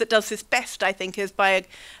the games that does this best, I think, is by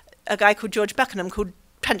a guy called George Buckingham, called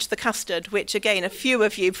Punch the Custard, which again, a few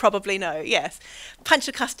of you probably know. Yes. Punch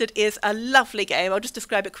the Custard is a lovely game. I'll just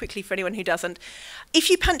describe it quickly for anyone who doesn't. If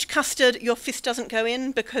you punch custard, your fist doesn't go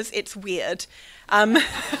in because it's weird.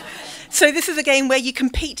 So this is a game where you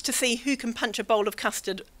compete to see who can punch a bowl of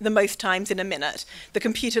custard the most times in a minute. The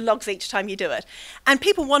computer logs each time you do it. And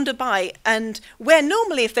people wander by, and where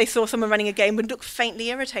normally if they saw someone running a game would look faintly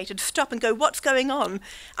irritated, stop and go, what's going on?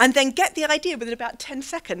 And then get the idea within about 10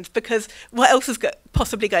 seconds, because what else is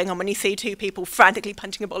possibly going on when you see two people frantically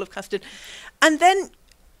punching a bowl of custard? And then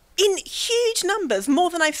in huge numbers, more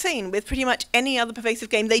than I've seen with pretty much any other pervasive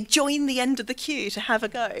game, they join the end of the queue to have a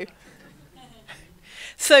go.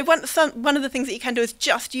 So one of the things that you can do is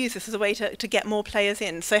just use this as a way to get more players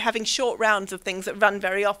in. So having short rounds of things that run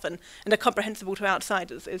very often and are comprehensible to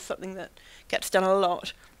outsiders is something that gets done a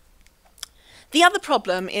lot. The other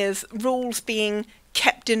problem is rules being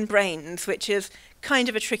kept in brains, which is kind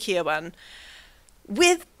of a trickier one.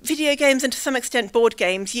 With video games and to some extent board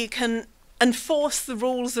games, you can enforce the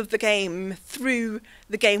rules of the game through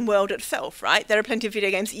the game world itself, right? There are plenty of video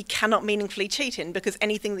games that you cannot meaningfully cheat in because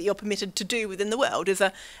anything that you're permitted to do within the world is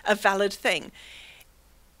a valid thing.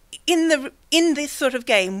 In this sort of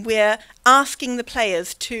game, we're asking the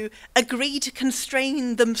players to agree to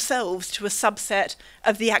constrain themselves to a subset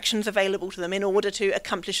of the actions available to them in order to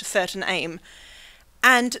accomplish a certain aim.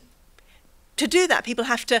 And to do that, people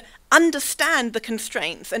have to understand the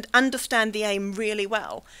constraints and understand the aim really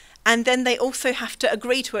well. And then they also have to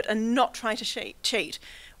agree to it and not try to cheat,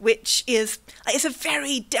 which is a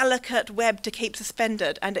very delicate web to keep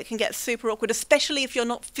suspended, and it can get super awkward, especially if you're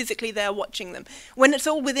not physically there watching them. When it's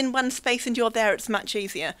all within one space and you're there, it's much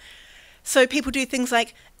easier. So people do things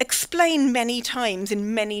like explain many times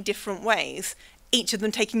in many different ways, each of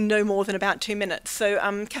them taking no more than about 2 minutes. So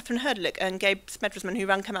Catherine Herdlick and Gabe Smedresman, who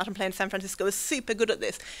run Come Out and Play in San Francisco, are super good at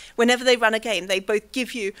this. Whenever they run a game, they both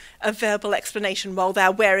give you a verbal explanation while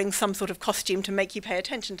they're wearing some sort of costume to make you pay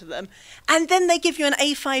attention to them. And then they give you an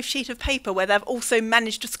A5 sheet of paper where they've also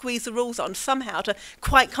managed to squeeze the rules on somehow to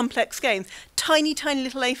quite complex games. Tiny, tiny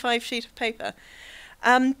little A5 sheet of paper.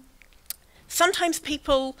 Sometimes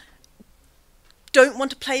people don't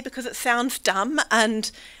want to play because it sounds dumb,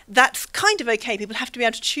 and that's kind of okay. People have to be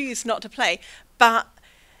able to choose not to play, but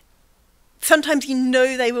sometimes you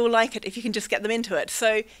know they will like it if you can just get them into it.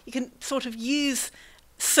 So you can sort of use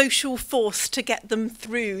social force to get them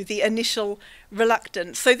through the initial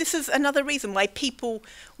reluctance. So this is another reason why people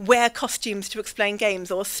wear costumes to explain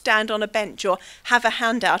games or stand on a bench or have a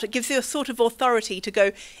handout. It gives you a sort of authority to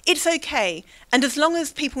go, it's okay. And as long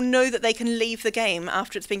as people know that they can leave the game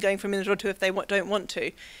after it's been going for a minute or two if they don't want to,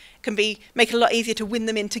 it can make it a lot easier to win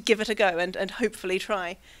them in to give it a go and hopefully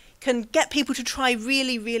try. Can get people to try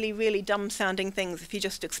really, really, really dumb-sounding things if you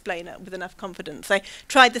just explain it with enough confidence. I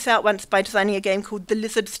tried this out once by designing a game called The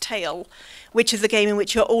Lizard's Tale, which is a game in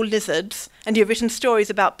which you're all lizards, and you've written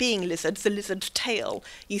stories about being lizards, the lizard's tail,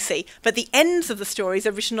 you see. But the ends of the stories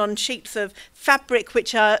are written on sheets of fabric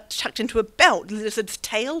which are chucked into a belt, the lizard's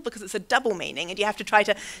tail, because it's a double meaning, and you have to try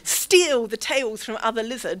to steal the tails from other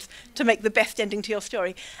lizards to make the best ending to your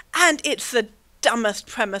story. And it's the dumbest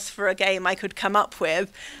premise for a game I could come up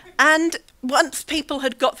with. And once people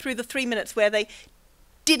had got through the 3 minutes where they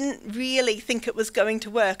didn't really think it was going to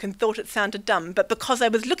work and thought it sounded dumb, but because I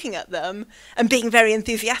was looking at them and being very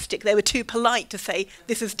enthusiastic, they were too polite to say,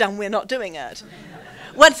 this is dumb, we're not doing it.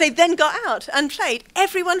 Once they then got out and played,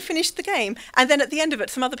 everyone finished the game, and then at the end of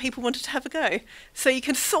it, some other people wanted to have a go. So you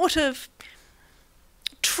can sort of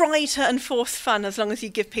try to enforce fun as long as you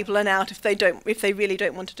give people an out if they really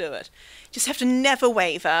don't want to do it. You just have to never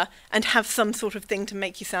waver and have some sort of thing to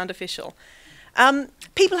make you sound official.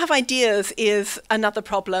 People have ideas is another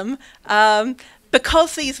problem.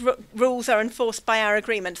 Because these rules are enforced by our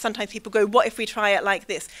agreement, sometimes people go, what if we try it like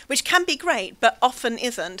this? Which can be great, but often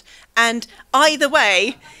isn't. And either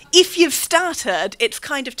way, if you've started, it's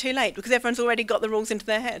kind of too late because everyone's already got the rules into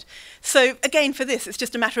their head. So again, for this, it's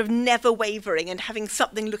just a matter of never wavering and having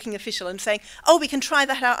something looking official and saying, oh, we can try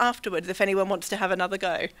that out afterwards if anyone wants to have another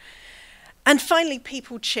go. And finally,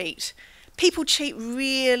 people cheat. People cheat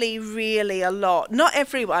really, really a lot. Not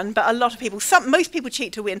everyone, but a lot of people. Most people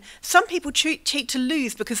cheat to win. Some people cheat to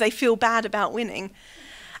lose because they feel bad about winning.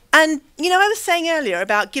 And, you know, I was saying earlier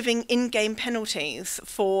about giving in-game penalties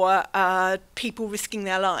for people risking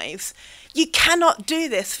their lives. You cannot do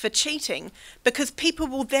this for cheating because people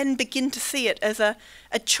will then begin to see it as a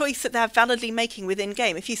choice that they're validly making within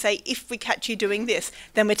game. If you say, if we catch you doing this,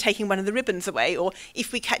 then we're taking one of the ribbons away, or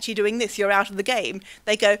if we catch you doing this, you're out of the game,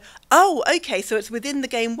 they go, oh, okay, so it's within the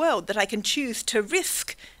game world that I can choose to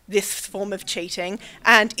risk this form of cheating,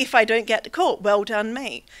 and if I don't get caught, well done,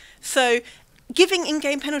 mate. So giving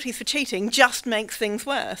in-game penalties for cheating just makes things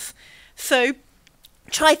worse. So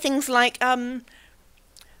try things like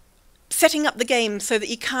setting up the game so that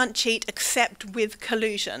you can't cheat except with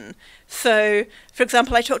collusion. So, for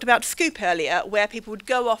example, I talked about Scoop earlier, where people would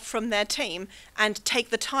go off from their team and take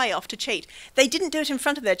the tie off to cheat. They didn't do it in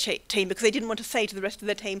front of their team because they didn't want to say to the rest of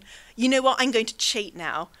their team, you know what, I'm going to cheat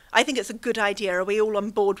now. I think it's a good idea. Are we all on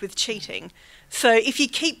board with cheating? So if you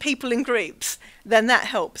keep people in groups, then that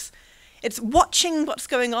helps. It's watching what's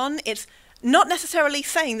going on. It's not necessarily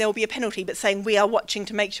saying there will be a penalty, but saying we are watching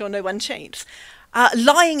to make sure no one cheats.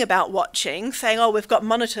 Lying about watching, saying, oh, we've got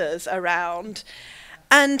monitors around.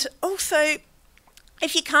 And also,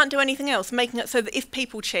 if you can't do anything else, making it so that if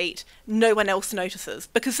people cheat, no one else notices.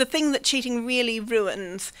 Because the thing that cheating really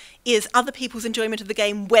ruins is other people's enjoyment of the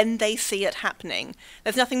game when they see it happening.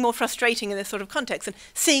 There's nothing more frustrating in this sort of context than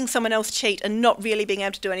seeing someone else cheat and not really being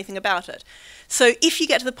able to do anything about it. So if you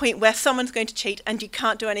get to the point where someone's going to cheat and you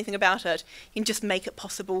can't do anything about it, you can just make it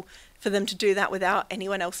possible for them to do that without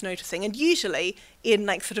anyone else noticing. And usually, in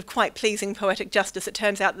like sort of quite pleasing poetic justice, it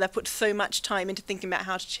turns out that they've put so much time into thinking about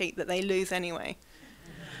how to cheat that they lose anyway.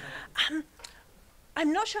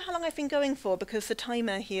 I'm not sure how long I've been going for because the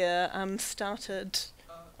timer here started.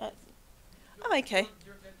 Oh, okay.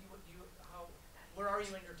 Where are you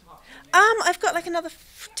in your talk? I've got like another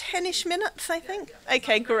 10-ish minutes, I think.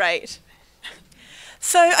 Okay, great.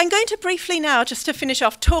 So I'm going to briefly now, just to finish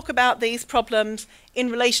off, talk about these problems in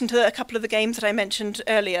relation to a couple of the games that I mentioned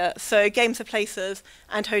earlier, so games of places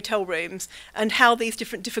and hotel rooms, and how these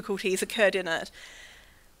different difficulties occurred in it.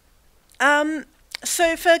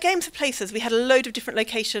 So for games of places, we had a load of different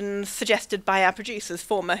locations suggested by our producers,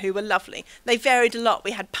 Former, who were lovely. They varied a lot.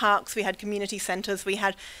 We had parks, we had community centres, we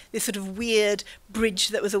had this sort of weird bridge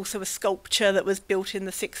that was also a sculpture that was built in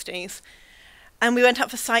the 60s. And we went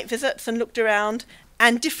up for site visits and looked around,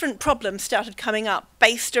 and different problems started coming up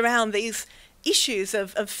based around these issues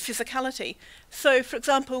of physicality. So, for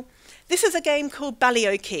example, this is a game called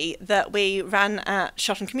Ballyoki that we ran at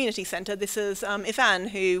Shotton Community Centre. This is Ivan,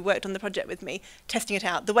 who worked on the project with me, testing it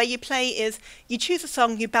out. The way you play is you choose a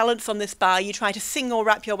song, you balance on this bar, you try to sing or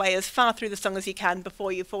rap your way as far through the song as you can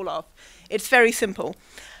before you fall off. It's very simple.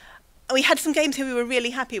 We had some games here we were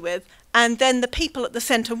really happy with, and then the people at the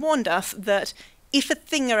centre warned us that if a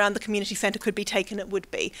thing around the community centre could be taken, it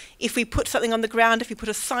would be. If we put something on the ground, if we put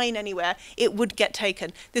a sign anywhere, it would get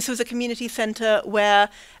taken. This was a community centre where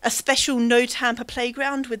a special no-tamper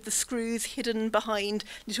playground with the screws hidden behind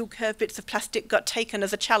little curved bits of plastic got taken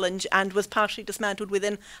as a challenge and was partially dismantled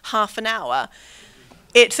within half an hour.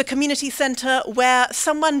 It's a community centre where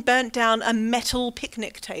someone burnt down a metal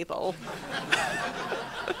picnic table.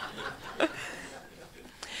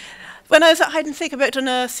 When I was at Hide and Seek, I worked on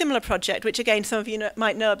a similar project, which again some of you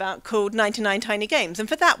might know about, called 99 Tiny Games. And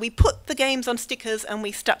for that, we put the games on stickers and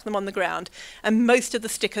we stuck them on the ground. And most of the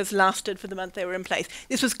stickers lasted for the month they were in place.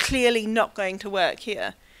 This was clearly not going to work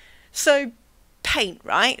here. So paint,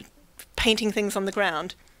 right? Painting things on the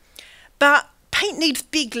ground. But paint needs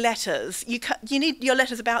big letters. You need your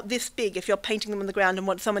letters about this big if you're painting them on the ground and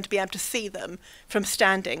want someone to be able to see them from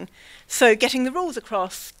standing. So getting the rules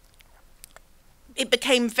across, it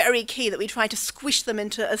became very key that we try to squish them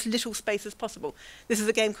into as little space as possible. This is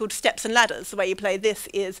a game called Steps and Ladders. The way you play this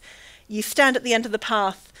is you stand at the end of the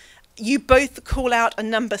path, you both call out a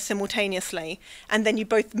number simultaneously, and then you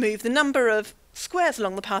both move the number of squares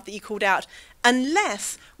along the path that you called out,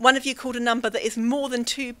 unless one of you called a number that is more than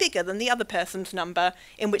 2 bigger than the other person's number,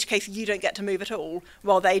 in which case you don't get to move at all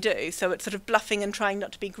while they do. So it's sort of bluffing and trying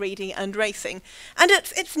not to be greedy and racing. And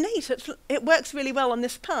it's neat. It works really well on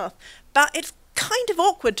this path, but it's kind of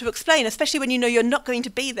awkward to explain, especially when you know you're not going to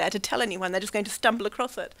be there to tell anyone, they're just going to stumble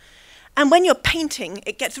across it. And when you're painting,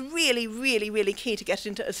 it gets really, really, really key to get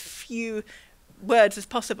into as few words as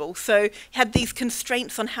possible. So you had these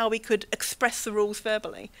constraints on how we could express the rules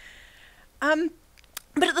verbally.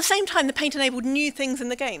 But at the same time, the paint enabled new things in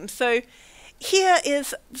the game. So here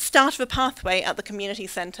is the start of a pathway at the community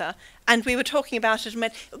centre, and we were talking about it and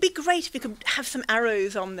went, it would be great if we could have some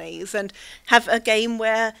arrows on these and have a game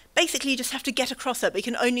where basically you just have to get across it, but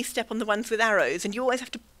you can only step on the ones with arrows, and you always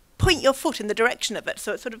have to point your foot in the direction of it,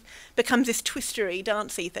 so it sort of becomes this twistery,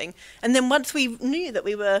 dancey thing. And then once we knew that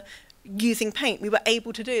we were using paint, we were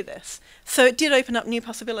able to do this. So it did open up new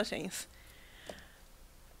possibilities.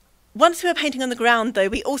 Once we were painting on the ground, though,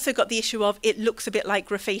 we also got the issue of it looks a bit like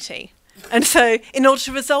graffiti. And so in order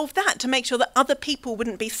to resolve that, to make sure that other people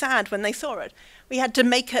wouldn't be sad when they saw it, We had to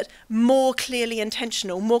make it more clearly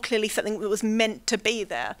intentional, more clearly something that was meant to be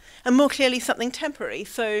there, and more clearly something temporary.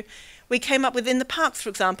 So we came up with, in the parks, for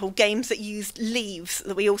example, games that used leaves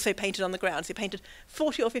that we also painted on the ground. So we painted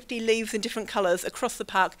 40 or 50 leaves in different colours across the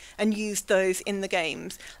park and used those in the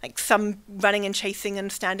games. Like some running and chasing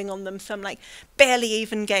and standing on them, some like barely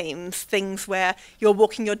even games, things where you're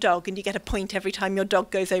walking your dog and you get a point every time your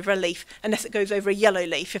dog goes over a leaf, unless it goes over a yellow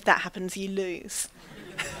leaf. If that happens, you lose.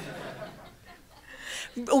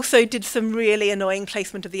 Also did some really annoying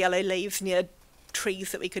placement of the yellow leaves near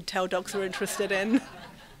trees that we could tell dogs were interested in.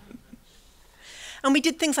 And we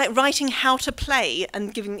did things like writing how to play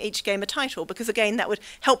and giving each game a title, because again, that would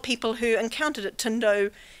help people who encountered it to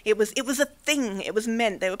know it was a thing, it was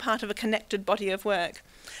meant, they were part of a connected body of work.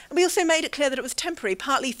 And we also made it clear that it was temporary,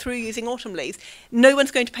 partly through using autumn leaves. No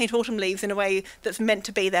one's going to paint autumn leaves in a way that's meant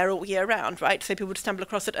to be there all year round, right? So people would stumble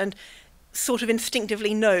across it and sort of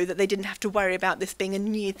instinctively know that they didn't have to worry about this being a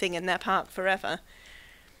new thing in their park forever.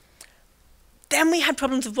 Then we had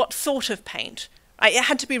problems of what sort of paint. Right? It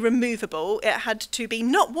had to be removable, it had to be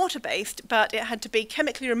not water-based, but it had to be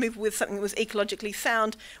chemically removable with something that was ecologically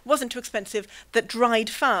sound, wasn't too expensive, that dried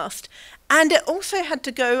fast. And it also had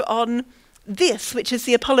to go on this, which is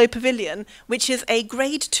the Apollo Pavilion, which is a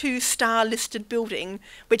grade 2 star listed building,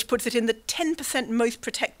 which puts it in the 10% most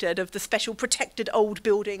protected of the special protected old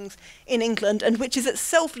buildings in England, and which is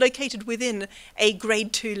itself located within a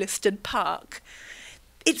grade 2 listed park.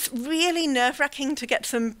 It's really nerve-wracking to get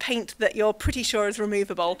some paint that you're pretty sure is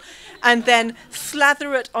removable and then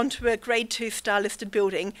slather it onto a grade 2 star listed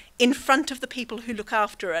building in front of the people who look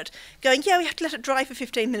after it, going, yeah, we have to let it dry for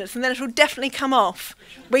 15 minutes and then it will definitely come off.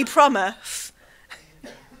 We promise.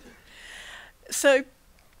 So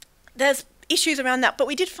there's issues around that, but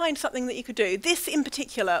we did find something that you could do. This in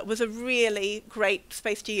particular was a really great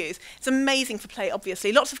space to use. It's amazing for play,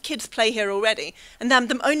 obviously. Lots of kids play here already, and they're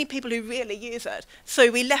the only people who really use it.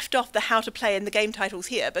 So we left off the how to play and the game titles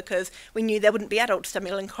here because we knew there wouldn't be adults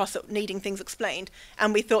stumbling across it needing things explained,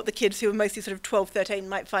 and we thought the kids who were mostly sort of 12, 13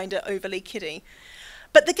 might find it overly kiddie.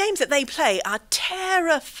 But the games that they play are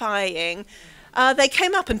terrifying. They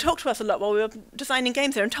came up and talked to us a lot while we were designing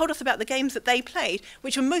games there and told us about the games that they played,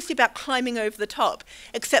 which were mostly about climbing over the top,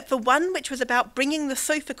 except for one which was about bringing the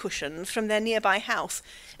sofa cushions from their nearby house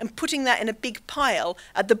and putting that in a big pile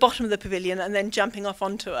at the bottom of the pavilion and then jumping off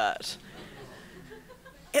onto it.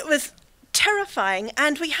 It was terrifying,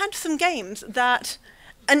 and we had some games that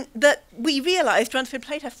we realised once we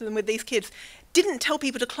playtested them with these kids didn't tell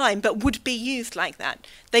people to climb, but would be used like that.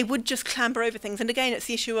 They would just clamber over things. And again, it's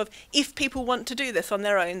the issue of if people want to do this on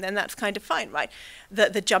their own, then that's kind of fine, right?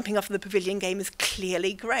 The jumping off of the pavilion game is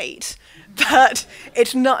clearly great, but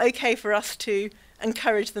it's not okay for us to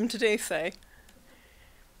encourage them to do so.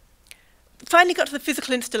 Finally got to the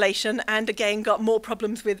physical installation and again got more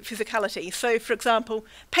problems with physicality. So, for example,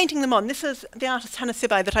 painting them on. This is the artist Hannah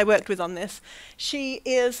Sibai that I worked with on this. She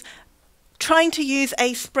is trying to use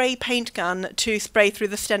a spray paint gun to spray through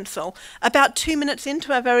the stencil. About 2 minutes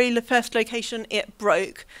into our very first location, it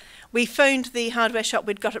broke. We phoned the hardware shop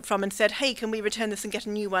we'd got it from and said, hey, can we return this and get a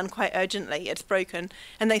new one quite urgently? It's broken.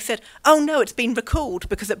 And they said, oh no, it's been recalled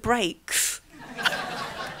because it breaks.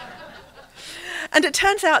 And it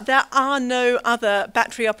turns out there are no other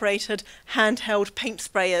battery-operated handheld paint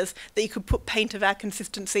sprayers that you could put paint of our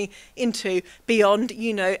consistency into beyond,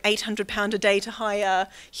 you know, £800 a day to hire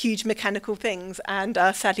huge mechanical things. And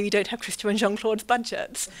sadly, we don't have Christopher and Jean-Claude's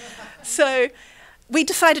budgets. So we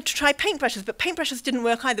decided to try paintbrushes, but paintbrushes didn't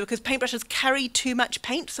work either because paintbrushes carry too much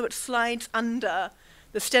paint, so it slides under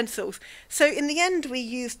the stencils. So in the end, we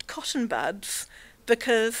used cotton buds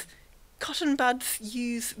because cotton buds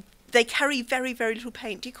they carry very, very little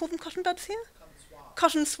paint. Do you call them cotton buds here?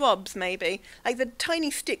 Cotton swabs, maybe. Like the tiny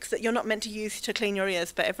sticks that you're not meant to use to clean your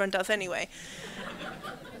ears, but everyone does anyway.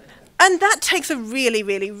 And that takes a really,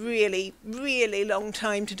 really, really, really long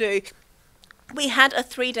time to do. We had a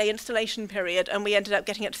 3-day installation period, and we ended up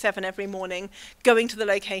getting at 7 every morning, going to the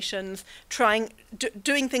locations,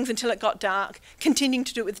 doing things until it got dark, continuing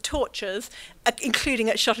to do it with torches, including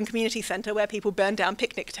at Shotton Community Centre, where people burned down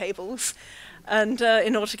picnic tables. And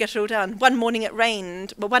in order to get it all done. One evening it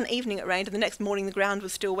rained, and the next morning the ground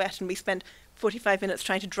was still wet, and we spent 45 minutes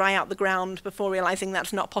trying to dry out the ground before realising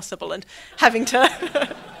that's not possible and having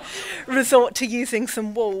to resort to using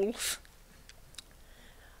some walls.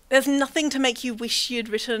 There's nothing to make you wish you'd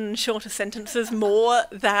written shorter sentences more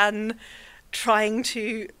than trying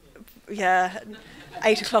to,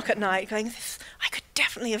 8 o'clock at night, going, I could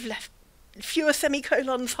definitely have left fewer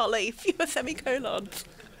semicolons, Holly, fewer semicolons.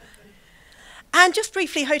 And just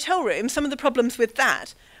briefly, hotel rooms, some of the problems with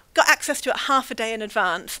that got access to it half a day in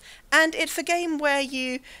advance. And it's a game where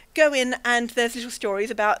you go in and there's little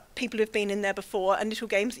stories about people who've been in there before and little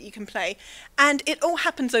games that you can play. And it all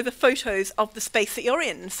happens over photos of the space that you're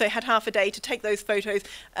in. So I had half a day to take those photos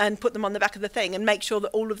and put them on the back of the thing and make sure that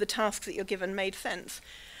all of the tasks that you're given made sense.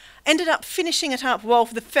 Ended up finishing it up while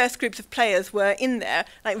the first groups of players were in there,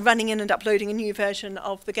 like running in and uploading a new version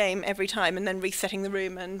of the game every time and then resetting the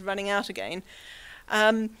room and running out again.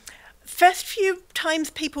 First few times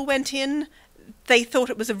people went in, they thought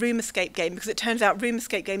it was a room escape game, because it turns out room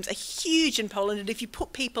escape games are huge in Poland, and if you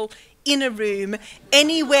put people in a room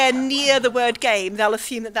anywhere near the word game, they'll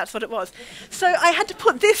assume that that's what it was. So I had to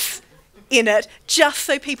put this in it just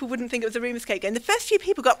so people wouldn't think it was a room escape game. The first few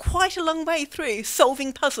people got quite a long way through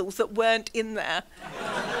solving puzzles that weren't in there.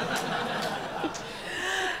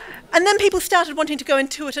 And then people started wanting to go in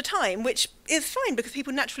 2 at a time, which is fine because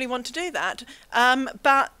people naturally want to do that.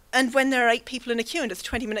 And when there are 8 people in a queue and it's a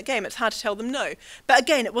 20-minute game, it's hard to tell them no. But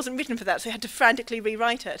again, it wasn't written for that, so I had to frantically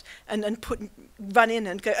rewrite it and run in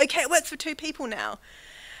and go, okay, it works for 2 people now.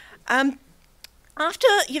 After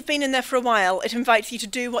you've been in there for a while, it invites you to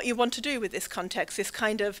do what you want to do with this context, this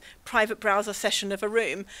kind of private browser session of a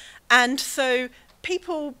room. And so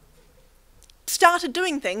people started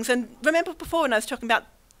doing things. And remember before when I was talking about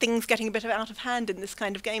things getting a bit out of hand in this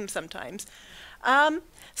kind of game sometimes?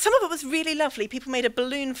 Some of it was really lovely. People made a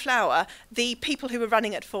balloon flower. The people who were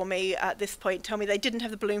running it for me at this point told me they didn't have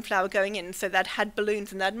the balloon flower going in, so they'd had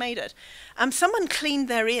balloons and they'd made it. Someone cleaned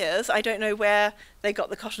their ears. I don't know where they got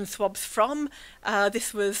the cotton swabs from.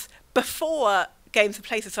 This was before Games of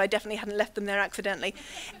Places, so I definitely hadn't left them there accidentally.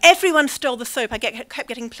 Everyone stole the soap. I kept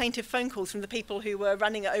getting plaintive phone calls from the people who were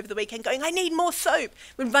running it over the weekend going, I need more soap.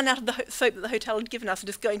 We'd run out of the soap that the hotel had given us and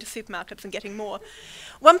just going to supermarkets and getting more.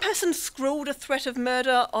 One person scrawled a threat of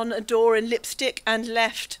murder on a door in lipstick and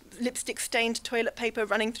left lipstick-stained toilet paper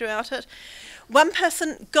running throughout it. One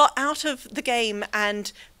person got out of the game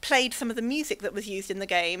and played some of the music that was used in the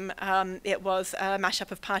game. It was a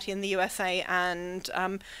mashup of Party in the USA and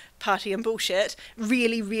Party and Bullshit,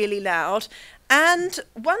 really, really loud. And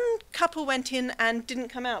one couple went in and didn't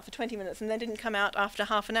come out for 20 minutes and then didn't come out after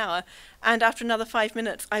half an hour. And after another 5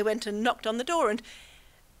 minutes, I went and knocked on the door, and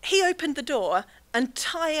he opened the door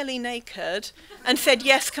entirely naked and said,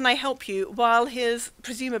 yes, can I help you, while his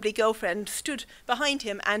presumably girlfriend stood behind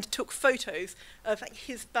him and took photos of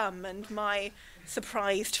his bum and my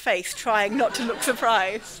surprised face, trying not to look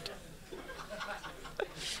surprised.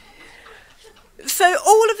 So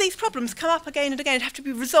all of these problems come up again and again and have to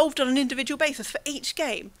be resolved on an individual basis for each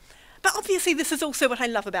game. But obviously this is also what I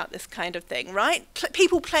love about this kind of thing, right?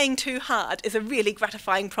 People playing too hard is a really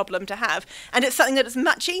gratifying problem to have, and it's something that is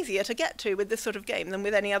much easier to get to with this sort of game than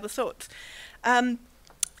with any other sorts.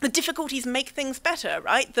 The difficulties make things better,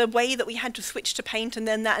 right? The way that we had to switch to Paint, and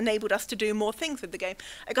then that enabled us to do more things with the game.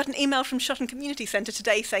 I got an email from Shotton Community Centre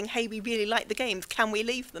today saying, hey, we really like the games, can we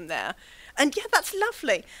leave them there? And yeah, that's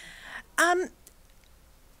lovely.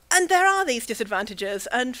 And there are these disadvantages,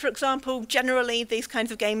 and for example, generally these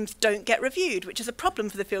kinds of games don't get reviewed, which is a problem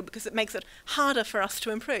for the field because it makes it harder for us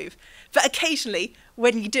to improve. But occasionally,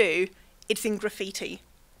 when you do, it's in graffiti.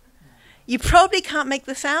 You probably can't make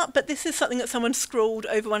this out, but this is something that someone scrawled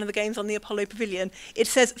over one of the games on the Apollo Pavilion. It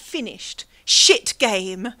says, finished, shit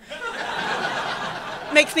game.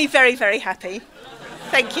 Makes me very, very happy.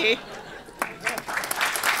 Thank you.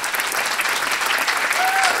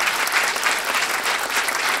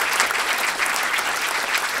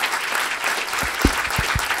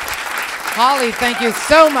 Holly, thank you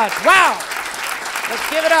so much. Wow. Let's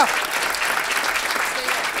give it up.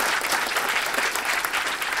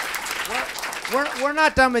 We're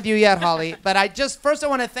not done with you yet, Holly, but first I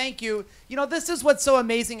want to thank you. You know, this is what's so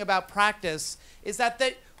amazing about practice, is that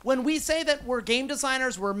when we say that we're game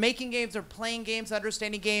designers, we're making games, or playing games,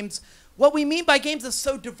 understanding games, what we mean by games is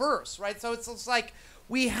so diverse, right? So it's like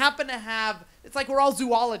we happen to have, it's like we're all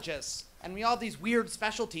zoologists. And we all have these weird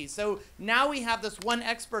specialties. So now we have this one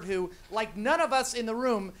expert who, like none of us in the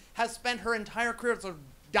room, has spent her entire career sort of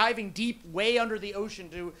diving deep way under the ocean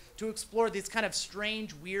to explore these kind of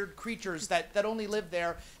strange, weird creatures that only live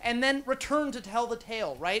there, and then return to tell the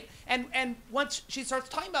tale, right? And once she starts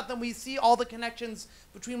talking about them, we see all the connections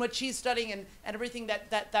between what she's studying and everything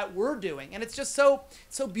that we're doing. And it's just so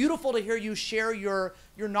beautiful to hear you share your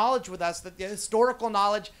knowledge with us, the historical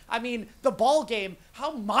knowledge. I mean, the ball game,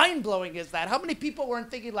 how mind-blowing is that? How many people weren't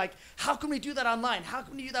thinking, like, how can we do that online? How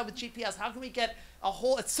can we do that with GPS? How can we get a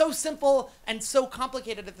whole, it's so simple and so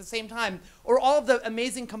complicated at the same time. Or all of the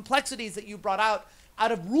amazing complexities that you brought out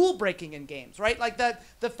of rule breaking in games, right? Like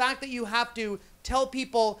the fact that you have to tell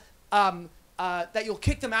people that you'll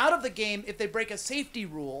kick them out of the game if they break a safety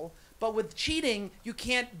rule. But with cheating, you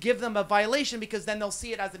can't give them a violation because then they'll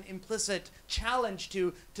see it as an implicit challenge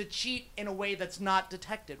to cheat in a way that's not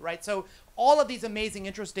detected, right? So all of these amazing,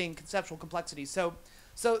 interesting conceptual complexities. So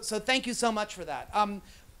thank you so much for that.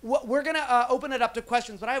 We're going to open it up to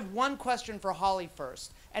questions, but I have one question for Holly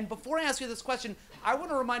first. And before I ask you this question, I want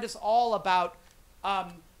to remind us all about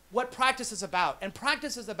what practice is about. And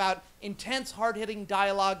practice is about intense, hard-hitting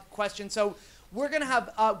dialogue questions. So we're going to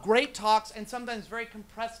have great talks and sometimes very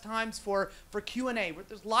compressed times for Q&A.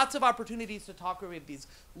 There's lots of opportunities to talk. We have these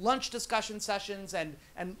lunch discussion sessions and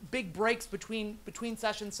big breaks between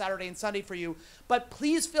sessions Saturday and Sunday for you. But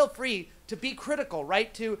please feel free to be critical,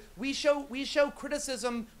 right? We show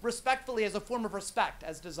criticism respectfully as a form of respect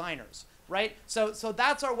as designers, right? So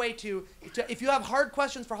that's our way to if you have hard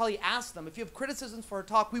questions for Holly, ask them. If you have criticisms for her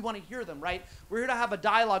talk, we want to hear them, right? We're here to have a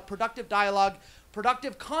dialogue, productive dialogue.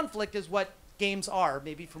 Productive conflict is what games are,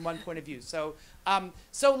 maybe from one point of view. So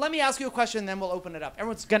let me ask you a question, and then we'll open it up.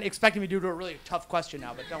 Everyone's expecting me to do a really tough question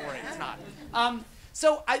now, but don't worry, it's not.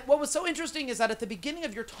 What was so interesting is that at the beginning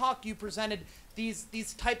of your talk, you presented these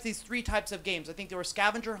three types of games. I think there were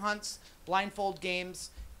scavenger hunts, blindfold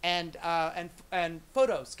games, and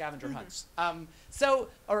photo scavenger hunts. So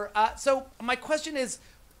my question is,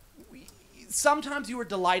 sometimes you were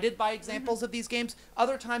delighted by examples of these games.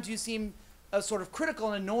 Other times you seem sort of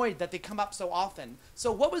critical and annoyed that they come up so often.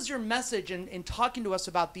 So what was your message in talking to us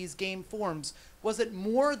about these game forms? Was it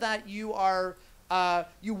more that you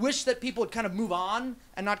wish that people would kind of move on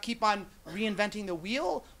and not keep on reinventing the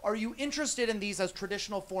wheel? Or are you interested in these as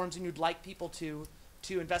traditional forms and you'd like people to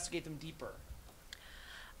investigate them deeper?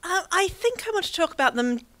 I think I want to talk about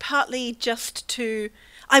them partly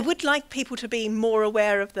I would like people to be more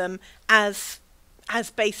aware of them as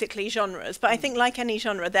basically genres, but I think like any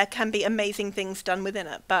genre, there can be amazing things done within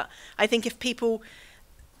it. But I think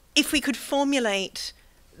if we could formulate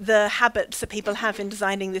the habits that people have in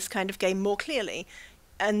designing this kind of game more clearly,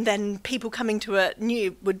 and then people coming to it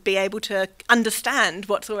new would be able to understand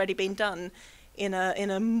what's already been done in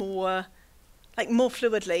a more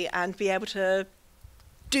fluidly and be able to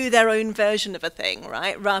do their own version of a thing,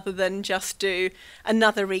 right? Rather than just do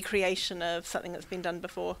another recreation of something that's been done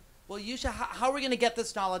before. Well, Yusha, how are we going to get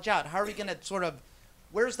this knowledge out? How are we going to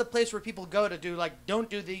where's the place where people go to do, don't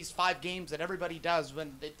do these 5 games that everybody does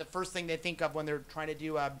when the first thing they think of when they're trying to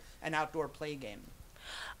do an outdoor play game?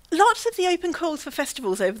 Lots of the open calls for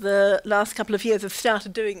festivals over the last couple of years have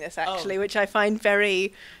started doing this, actually, which I find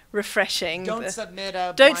very refreshing. Don't submit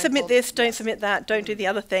this, don't submit that, don't do the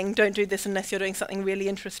other thing, don't do this unless you're doing something really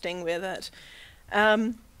interesting with it.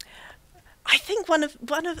 I think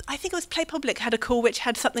I think it was Play Public had a call which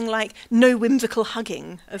had something like no whimsical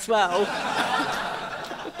hugging as well.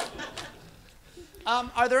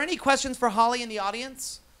 Are there any questions for Holly in the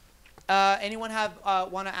audience? Anyone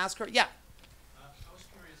want to ask her? Yeah. I was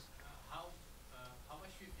curious, how much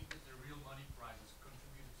do you think that the real money prizes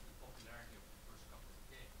contributed to the popularity of the first couple of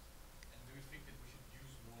games? And do you think that we should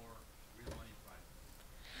use more real money prizes?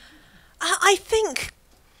 I think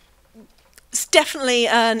it's definitely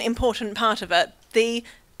an important part of it. The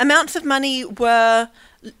amounts of money were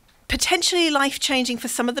potentially life-changing for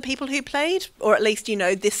some of the people who played, or at least,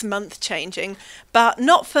 this month changing, but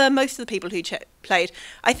not for most of the people who played.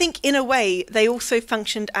 I think, in a way, they also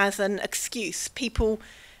functioned as an excuse. People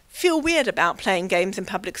feel weird about playing games in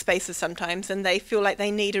public spaces sometimes, and they feel like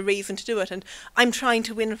they need a reason to do it. And I'm trying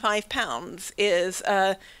to win £5 is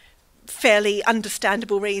a fairly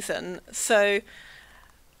understandable reason. So,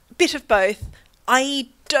 bit of both. I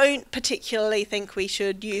don't particularly think we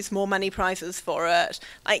should use more money prizes for it.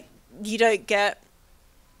 You don't get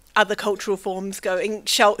other cultural forms going,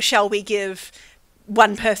 shall we give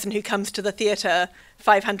one person who comes to the theatre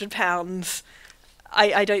 £500?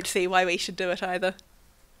 I don't see why we should do it either.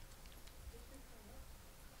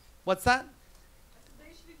 What's that?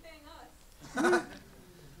 They should be paying us.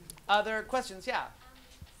 Other questions? Yeah.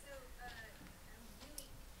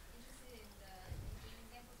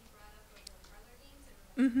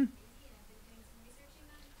 Mm-hmm. And I've been doing some researching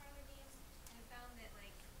on parlor games, and I found that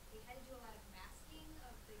they had to do a lot of masking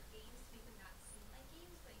of the games to make them not seem like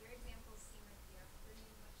games. But your examples seem like they are pretty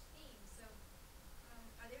much themed. So,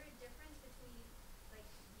 are there a difference between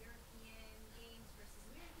European games versus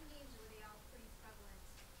American games, or were they all pretty prevalent,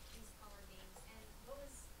 these parlor games? And what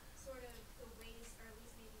was sort of the ways, or at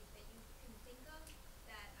least maybe that you can think of,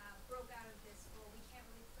 that broke out of this? Well, we can't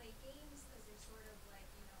really play games because they're sort of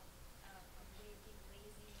a way of being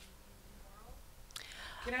lazy and immoral.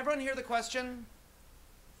 Can everyone hear the question?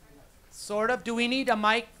 Sort of. Do we need a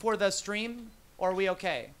mic for the stream, or are we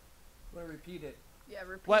okay? Want to repeat it? Yeah,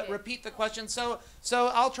 repeat What? it. Repeat the question. So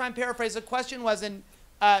I'll try and paraphrase. The question was in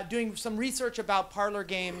doing some research about parlor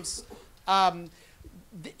games. When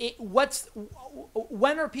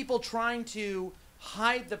are people trying to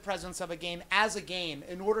hide the presence of a game as a game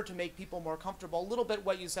in order to make people more comfortable? A little bit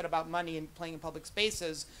what you said about money and playing in public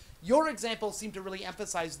spaces. Your example seemed to really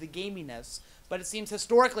emphasize the gaminess, but it seems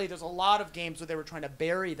historically there's a lot of games where they were trying to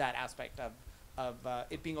bury that aspect of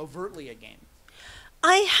it being overtly a game.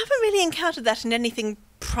 I haven't really encountered that in anything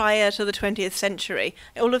prior to the 20th century.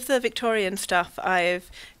 All of the Victorian stuff I've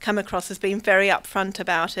come across has been very upfront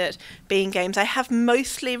about it being games. I have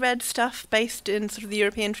mostly read stuff based in sort of the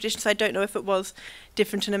European traditions. I don't know if it was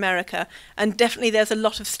different in America. And definitely there's a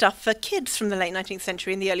lot of stuff for kids from the late 19th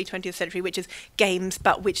century and the early 20th century, which is games,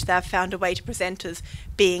 but which they've found a way to present as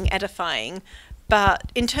being edifying.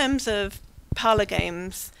 But in terms of parlour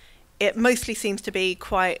games, it mostly seems to be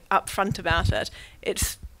quite upfront about it.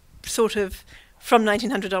 It's sort of from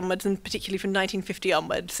 1900 onwards, and particularly from 1950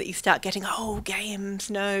 onwards, that you start getting, oh, games,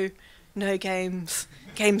 no games.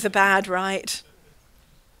 Games are bad, right?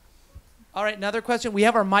 All right, another question. We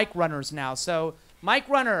have our mic runners now. So, mic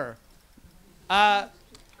runner, do I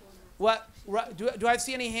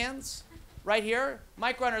see any hands? Right here?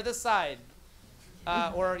 Mic runner, this side.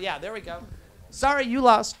 Yeah, there we go. Sorry, you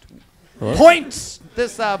lost. Hello? Points!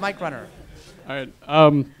 This mic runner. All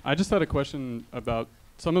right. I just had a question about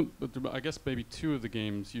I guess maybe two of the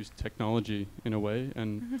games use technology in a way,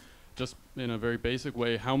 and just in a very basic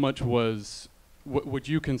way, how much would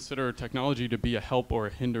you consider technology to be a help or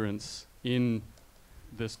a hindrance in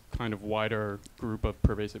this kind of wider group of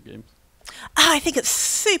pervasive games? I think it's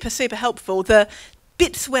super, super helpful. The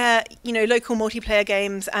bits where, local multiplayer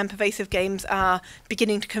games and pervasive games are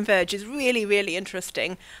beginning to converge is really, really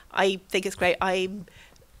interesting. I think it's great. I'm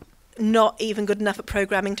not even good enough at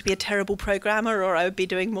programming to be a terrible programmer, or I would be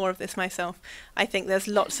doing more of this myself. I think there's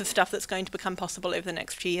lots of stuff that's going to become possible over the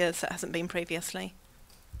next few years that hasn't been previously.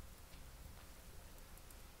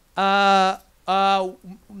 Another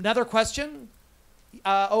question?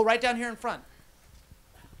 Right down here in front.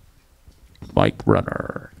 Mic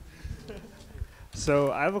runner.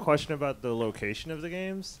 So I have a question about the location of the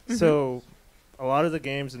games. So a lot of the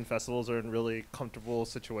games and festivals are in really comfortable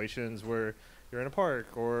situations where you're in a park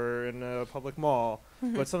or in a public mall,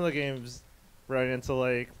 but some of the games run into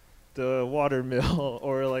like the water mill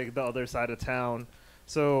or like the other side of town.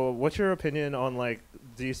 So what's your opinion on like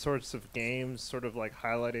these sorts of games sort of like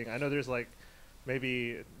highlighting? I know there's like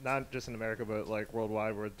maybe not just in America, but like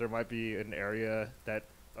worldwide, where there might be an area that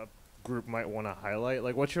a group might want to highlight.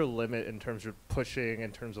 Like what's your limit in terms of pushing,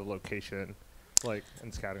 in terms of location, like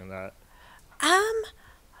and scouting that?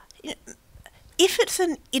 If it's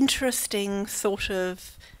an interesting sort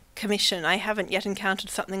of commission, I haven't yet encountered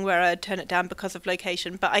something where I'd turn it down because of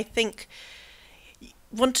location, but I think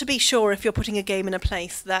want to be sure if you're putting a game in a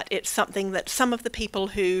place that it's something that some of the people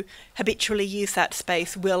who habitually use that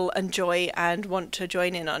space will enjoy and want to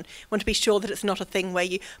join in on. Want to be sure that it's not a thing where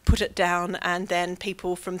you put it down and then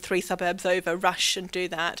people from 3 suburbs over rush and do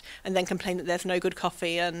that and then complain that there's no good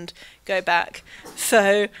coffee and go back.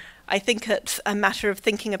 So I think it's a matter of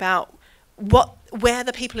thinking about where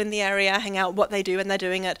the people in the area hang out, what they do when they're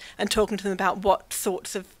doing it, and talking to them about what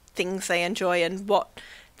sorts of things they enjoy and what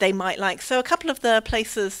they might like. So a couple of the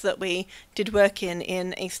places that we did work in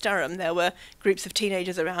East Durham, there were groups of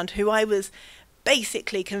teenagers around who I was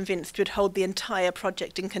basically convinced would hold the entire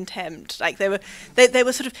project in contempt. Like they were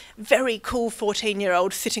sort of very cool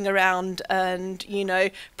 14-year-olds sitting around and,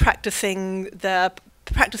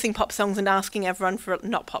 practicing pop songs and asking everyone for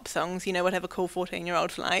not pop songs, whatever cool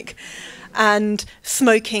 14-year-olds like, and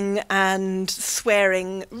smoking and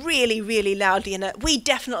swearing really, really loudly in a "we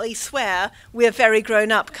definitely swear, we're very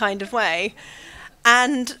grown up" kind of way.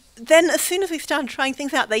 And then as soon as we started trying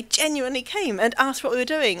things out, they genuinely came and asked what we were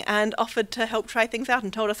doing and offered to help try things out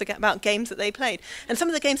and told us about games that they played. And some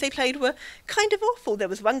of the games they played were kind of awful. There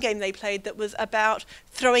was one game they played that was about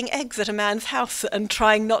throwing eggs at a man's house and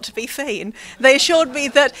trying not to be seen. They assured me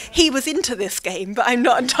that he was into this game, but I'm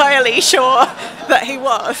not entirely sure that he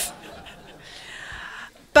was.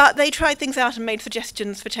 But they tried things out and made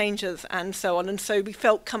suggestions for changes and so on, and so we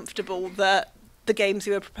felt comfortable that the games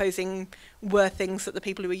we were proposing were things that the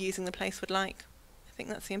people who were using the place would like. I think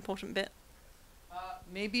that's the important bit.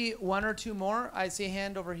 Maybe one or two more. I see a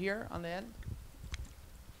hand over here on the end.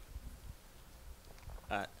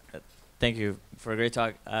 Thank you for a great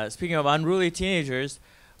talk. Speaking of unruly teenagers,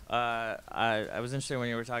 I was interested when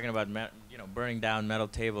you were talking about burning down metal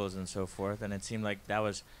tables and so forth, and it seemed like that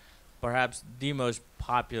was perhaps the most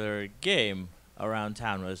popular game around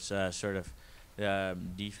town, was sort of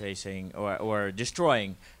defacing or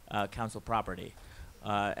destroying council property.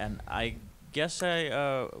 And I guess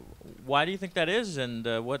why do you think that is, and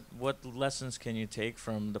what lessons can you take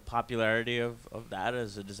from the popularity of that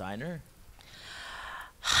as a designer?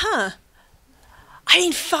 Huh. I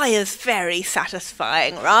mean, fire's very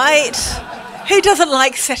satisfying, right? Who doesn't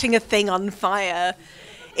like setting a thing on fire?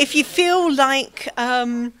 If you feel like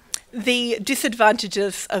the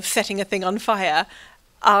disadvantages of setting a thing on fire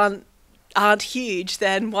aren't huge,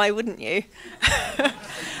 then why wouldn't you?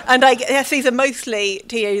 And I guess these are mostly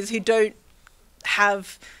teenagers who don't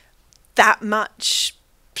have that much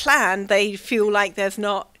planned. They feel like there's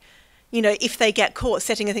not, if they get caught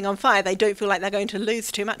setting a thing on fire, they don't feel like they're going to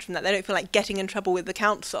lose too much from that. They don't feel like getting in trouble with the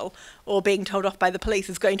council or being told off by the police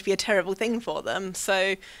is going to be a terrible thing for them.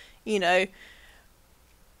 So,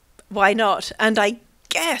 why not? And I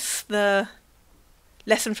guess the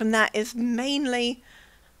lesson from that is mainly,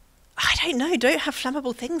 I don't know, don't have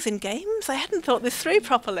flammable things in games. I hadn't thought this through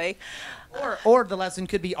properly. Or the lesson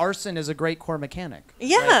could be arson is a great core mechanic.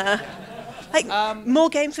 Yeah. Right? Like more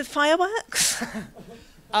games with fireworks.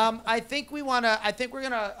 I think we're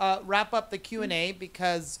gonna wrap up the Q&A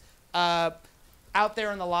because out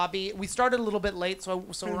there in the lobby, we started a little bit late, so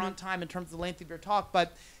we're on time in terms of the length of your talk.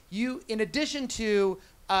 But you, in addition to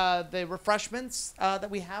the refreshments that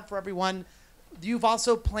we have for everyone, you've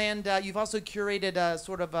also curated a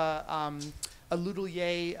sort of a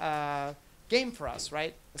Ludelier game for us,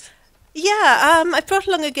 right? Yeah, I brought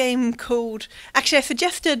along a game called. Actually,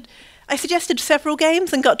 I suggested several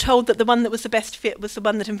games and got told that the one that was the best fit was the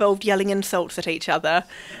one that involved yelling insults at each other.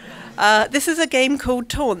 This is a game called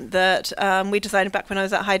Taunt that we designed back when I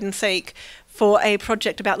was at Hide and Seek for a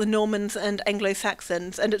project about the Normans and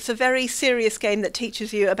Anglo-Saxons, and it's a very serious game that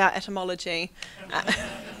teaches you about etymology.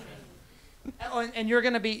 And you're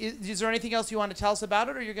going to be, is there anything else you want to tell us about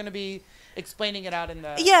it, or you're going to be explaining it out in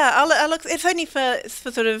the... Yeah, I'll look, it's only for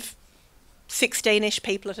sort of 16-ish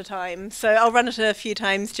people at a time, so I'll run it a few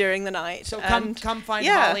times during the night. So come find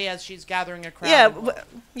Holly as she's gathering a crowd.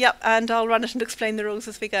 Yep, and I'll run it and explain the rules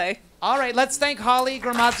as we go. All right, let's thank Holly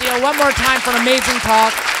Gramazio one more time for an amazing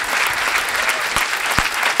talk.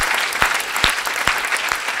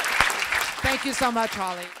 Thank you so much,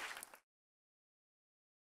 Holly.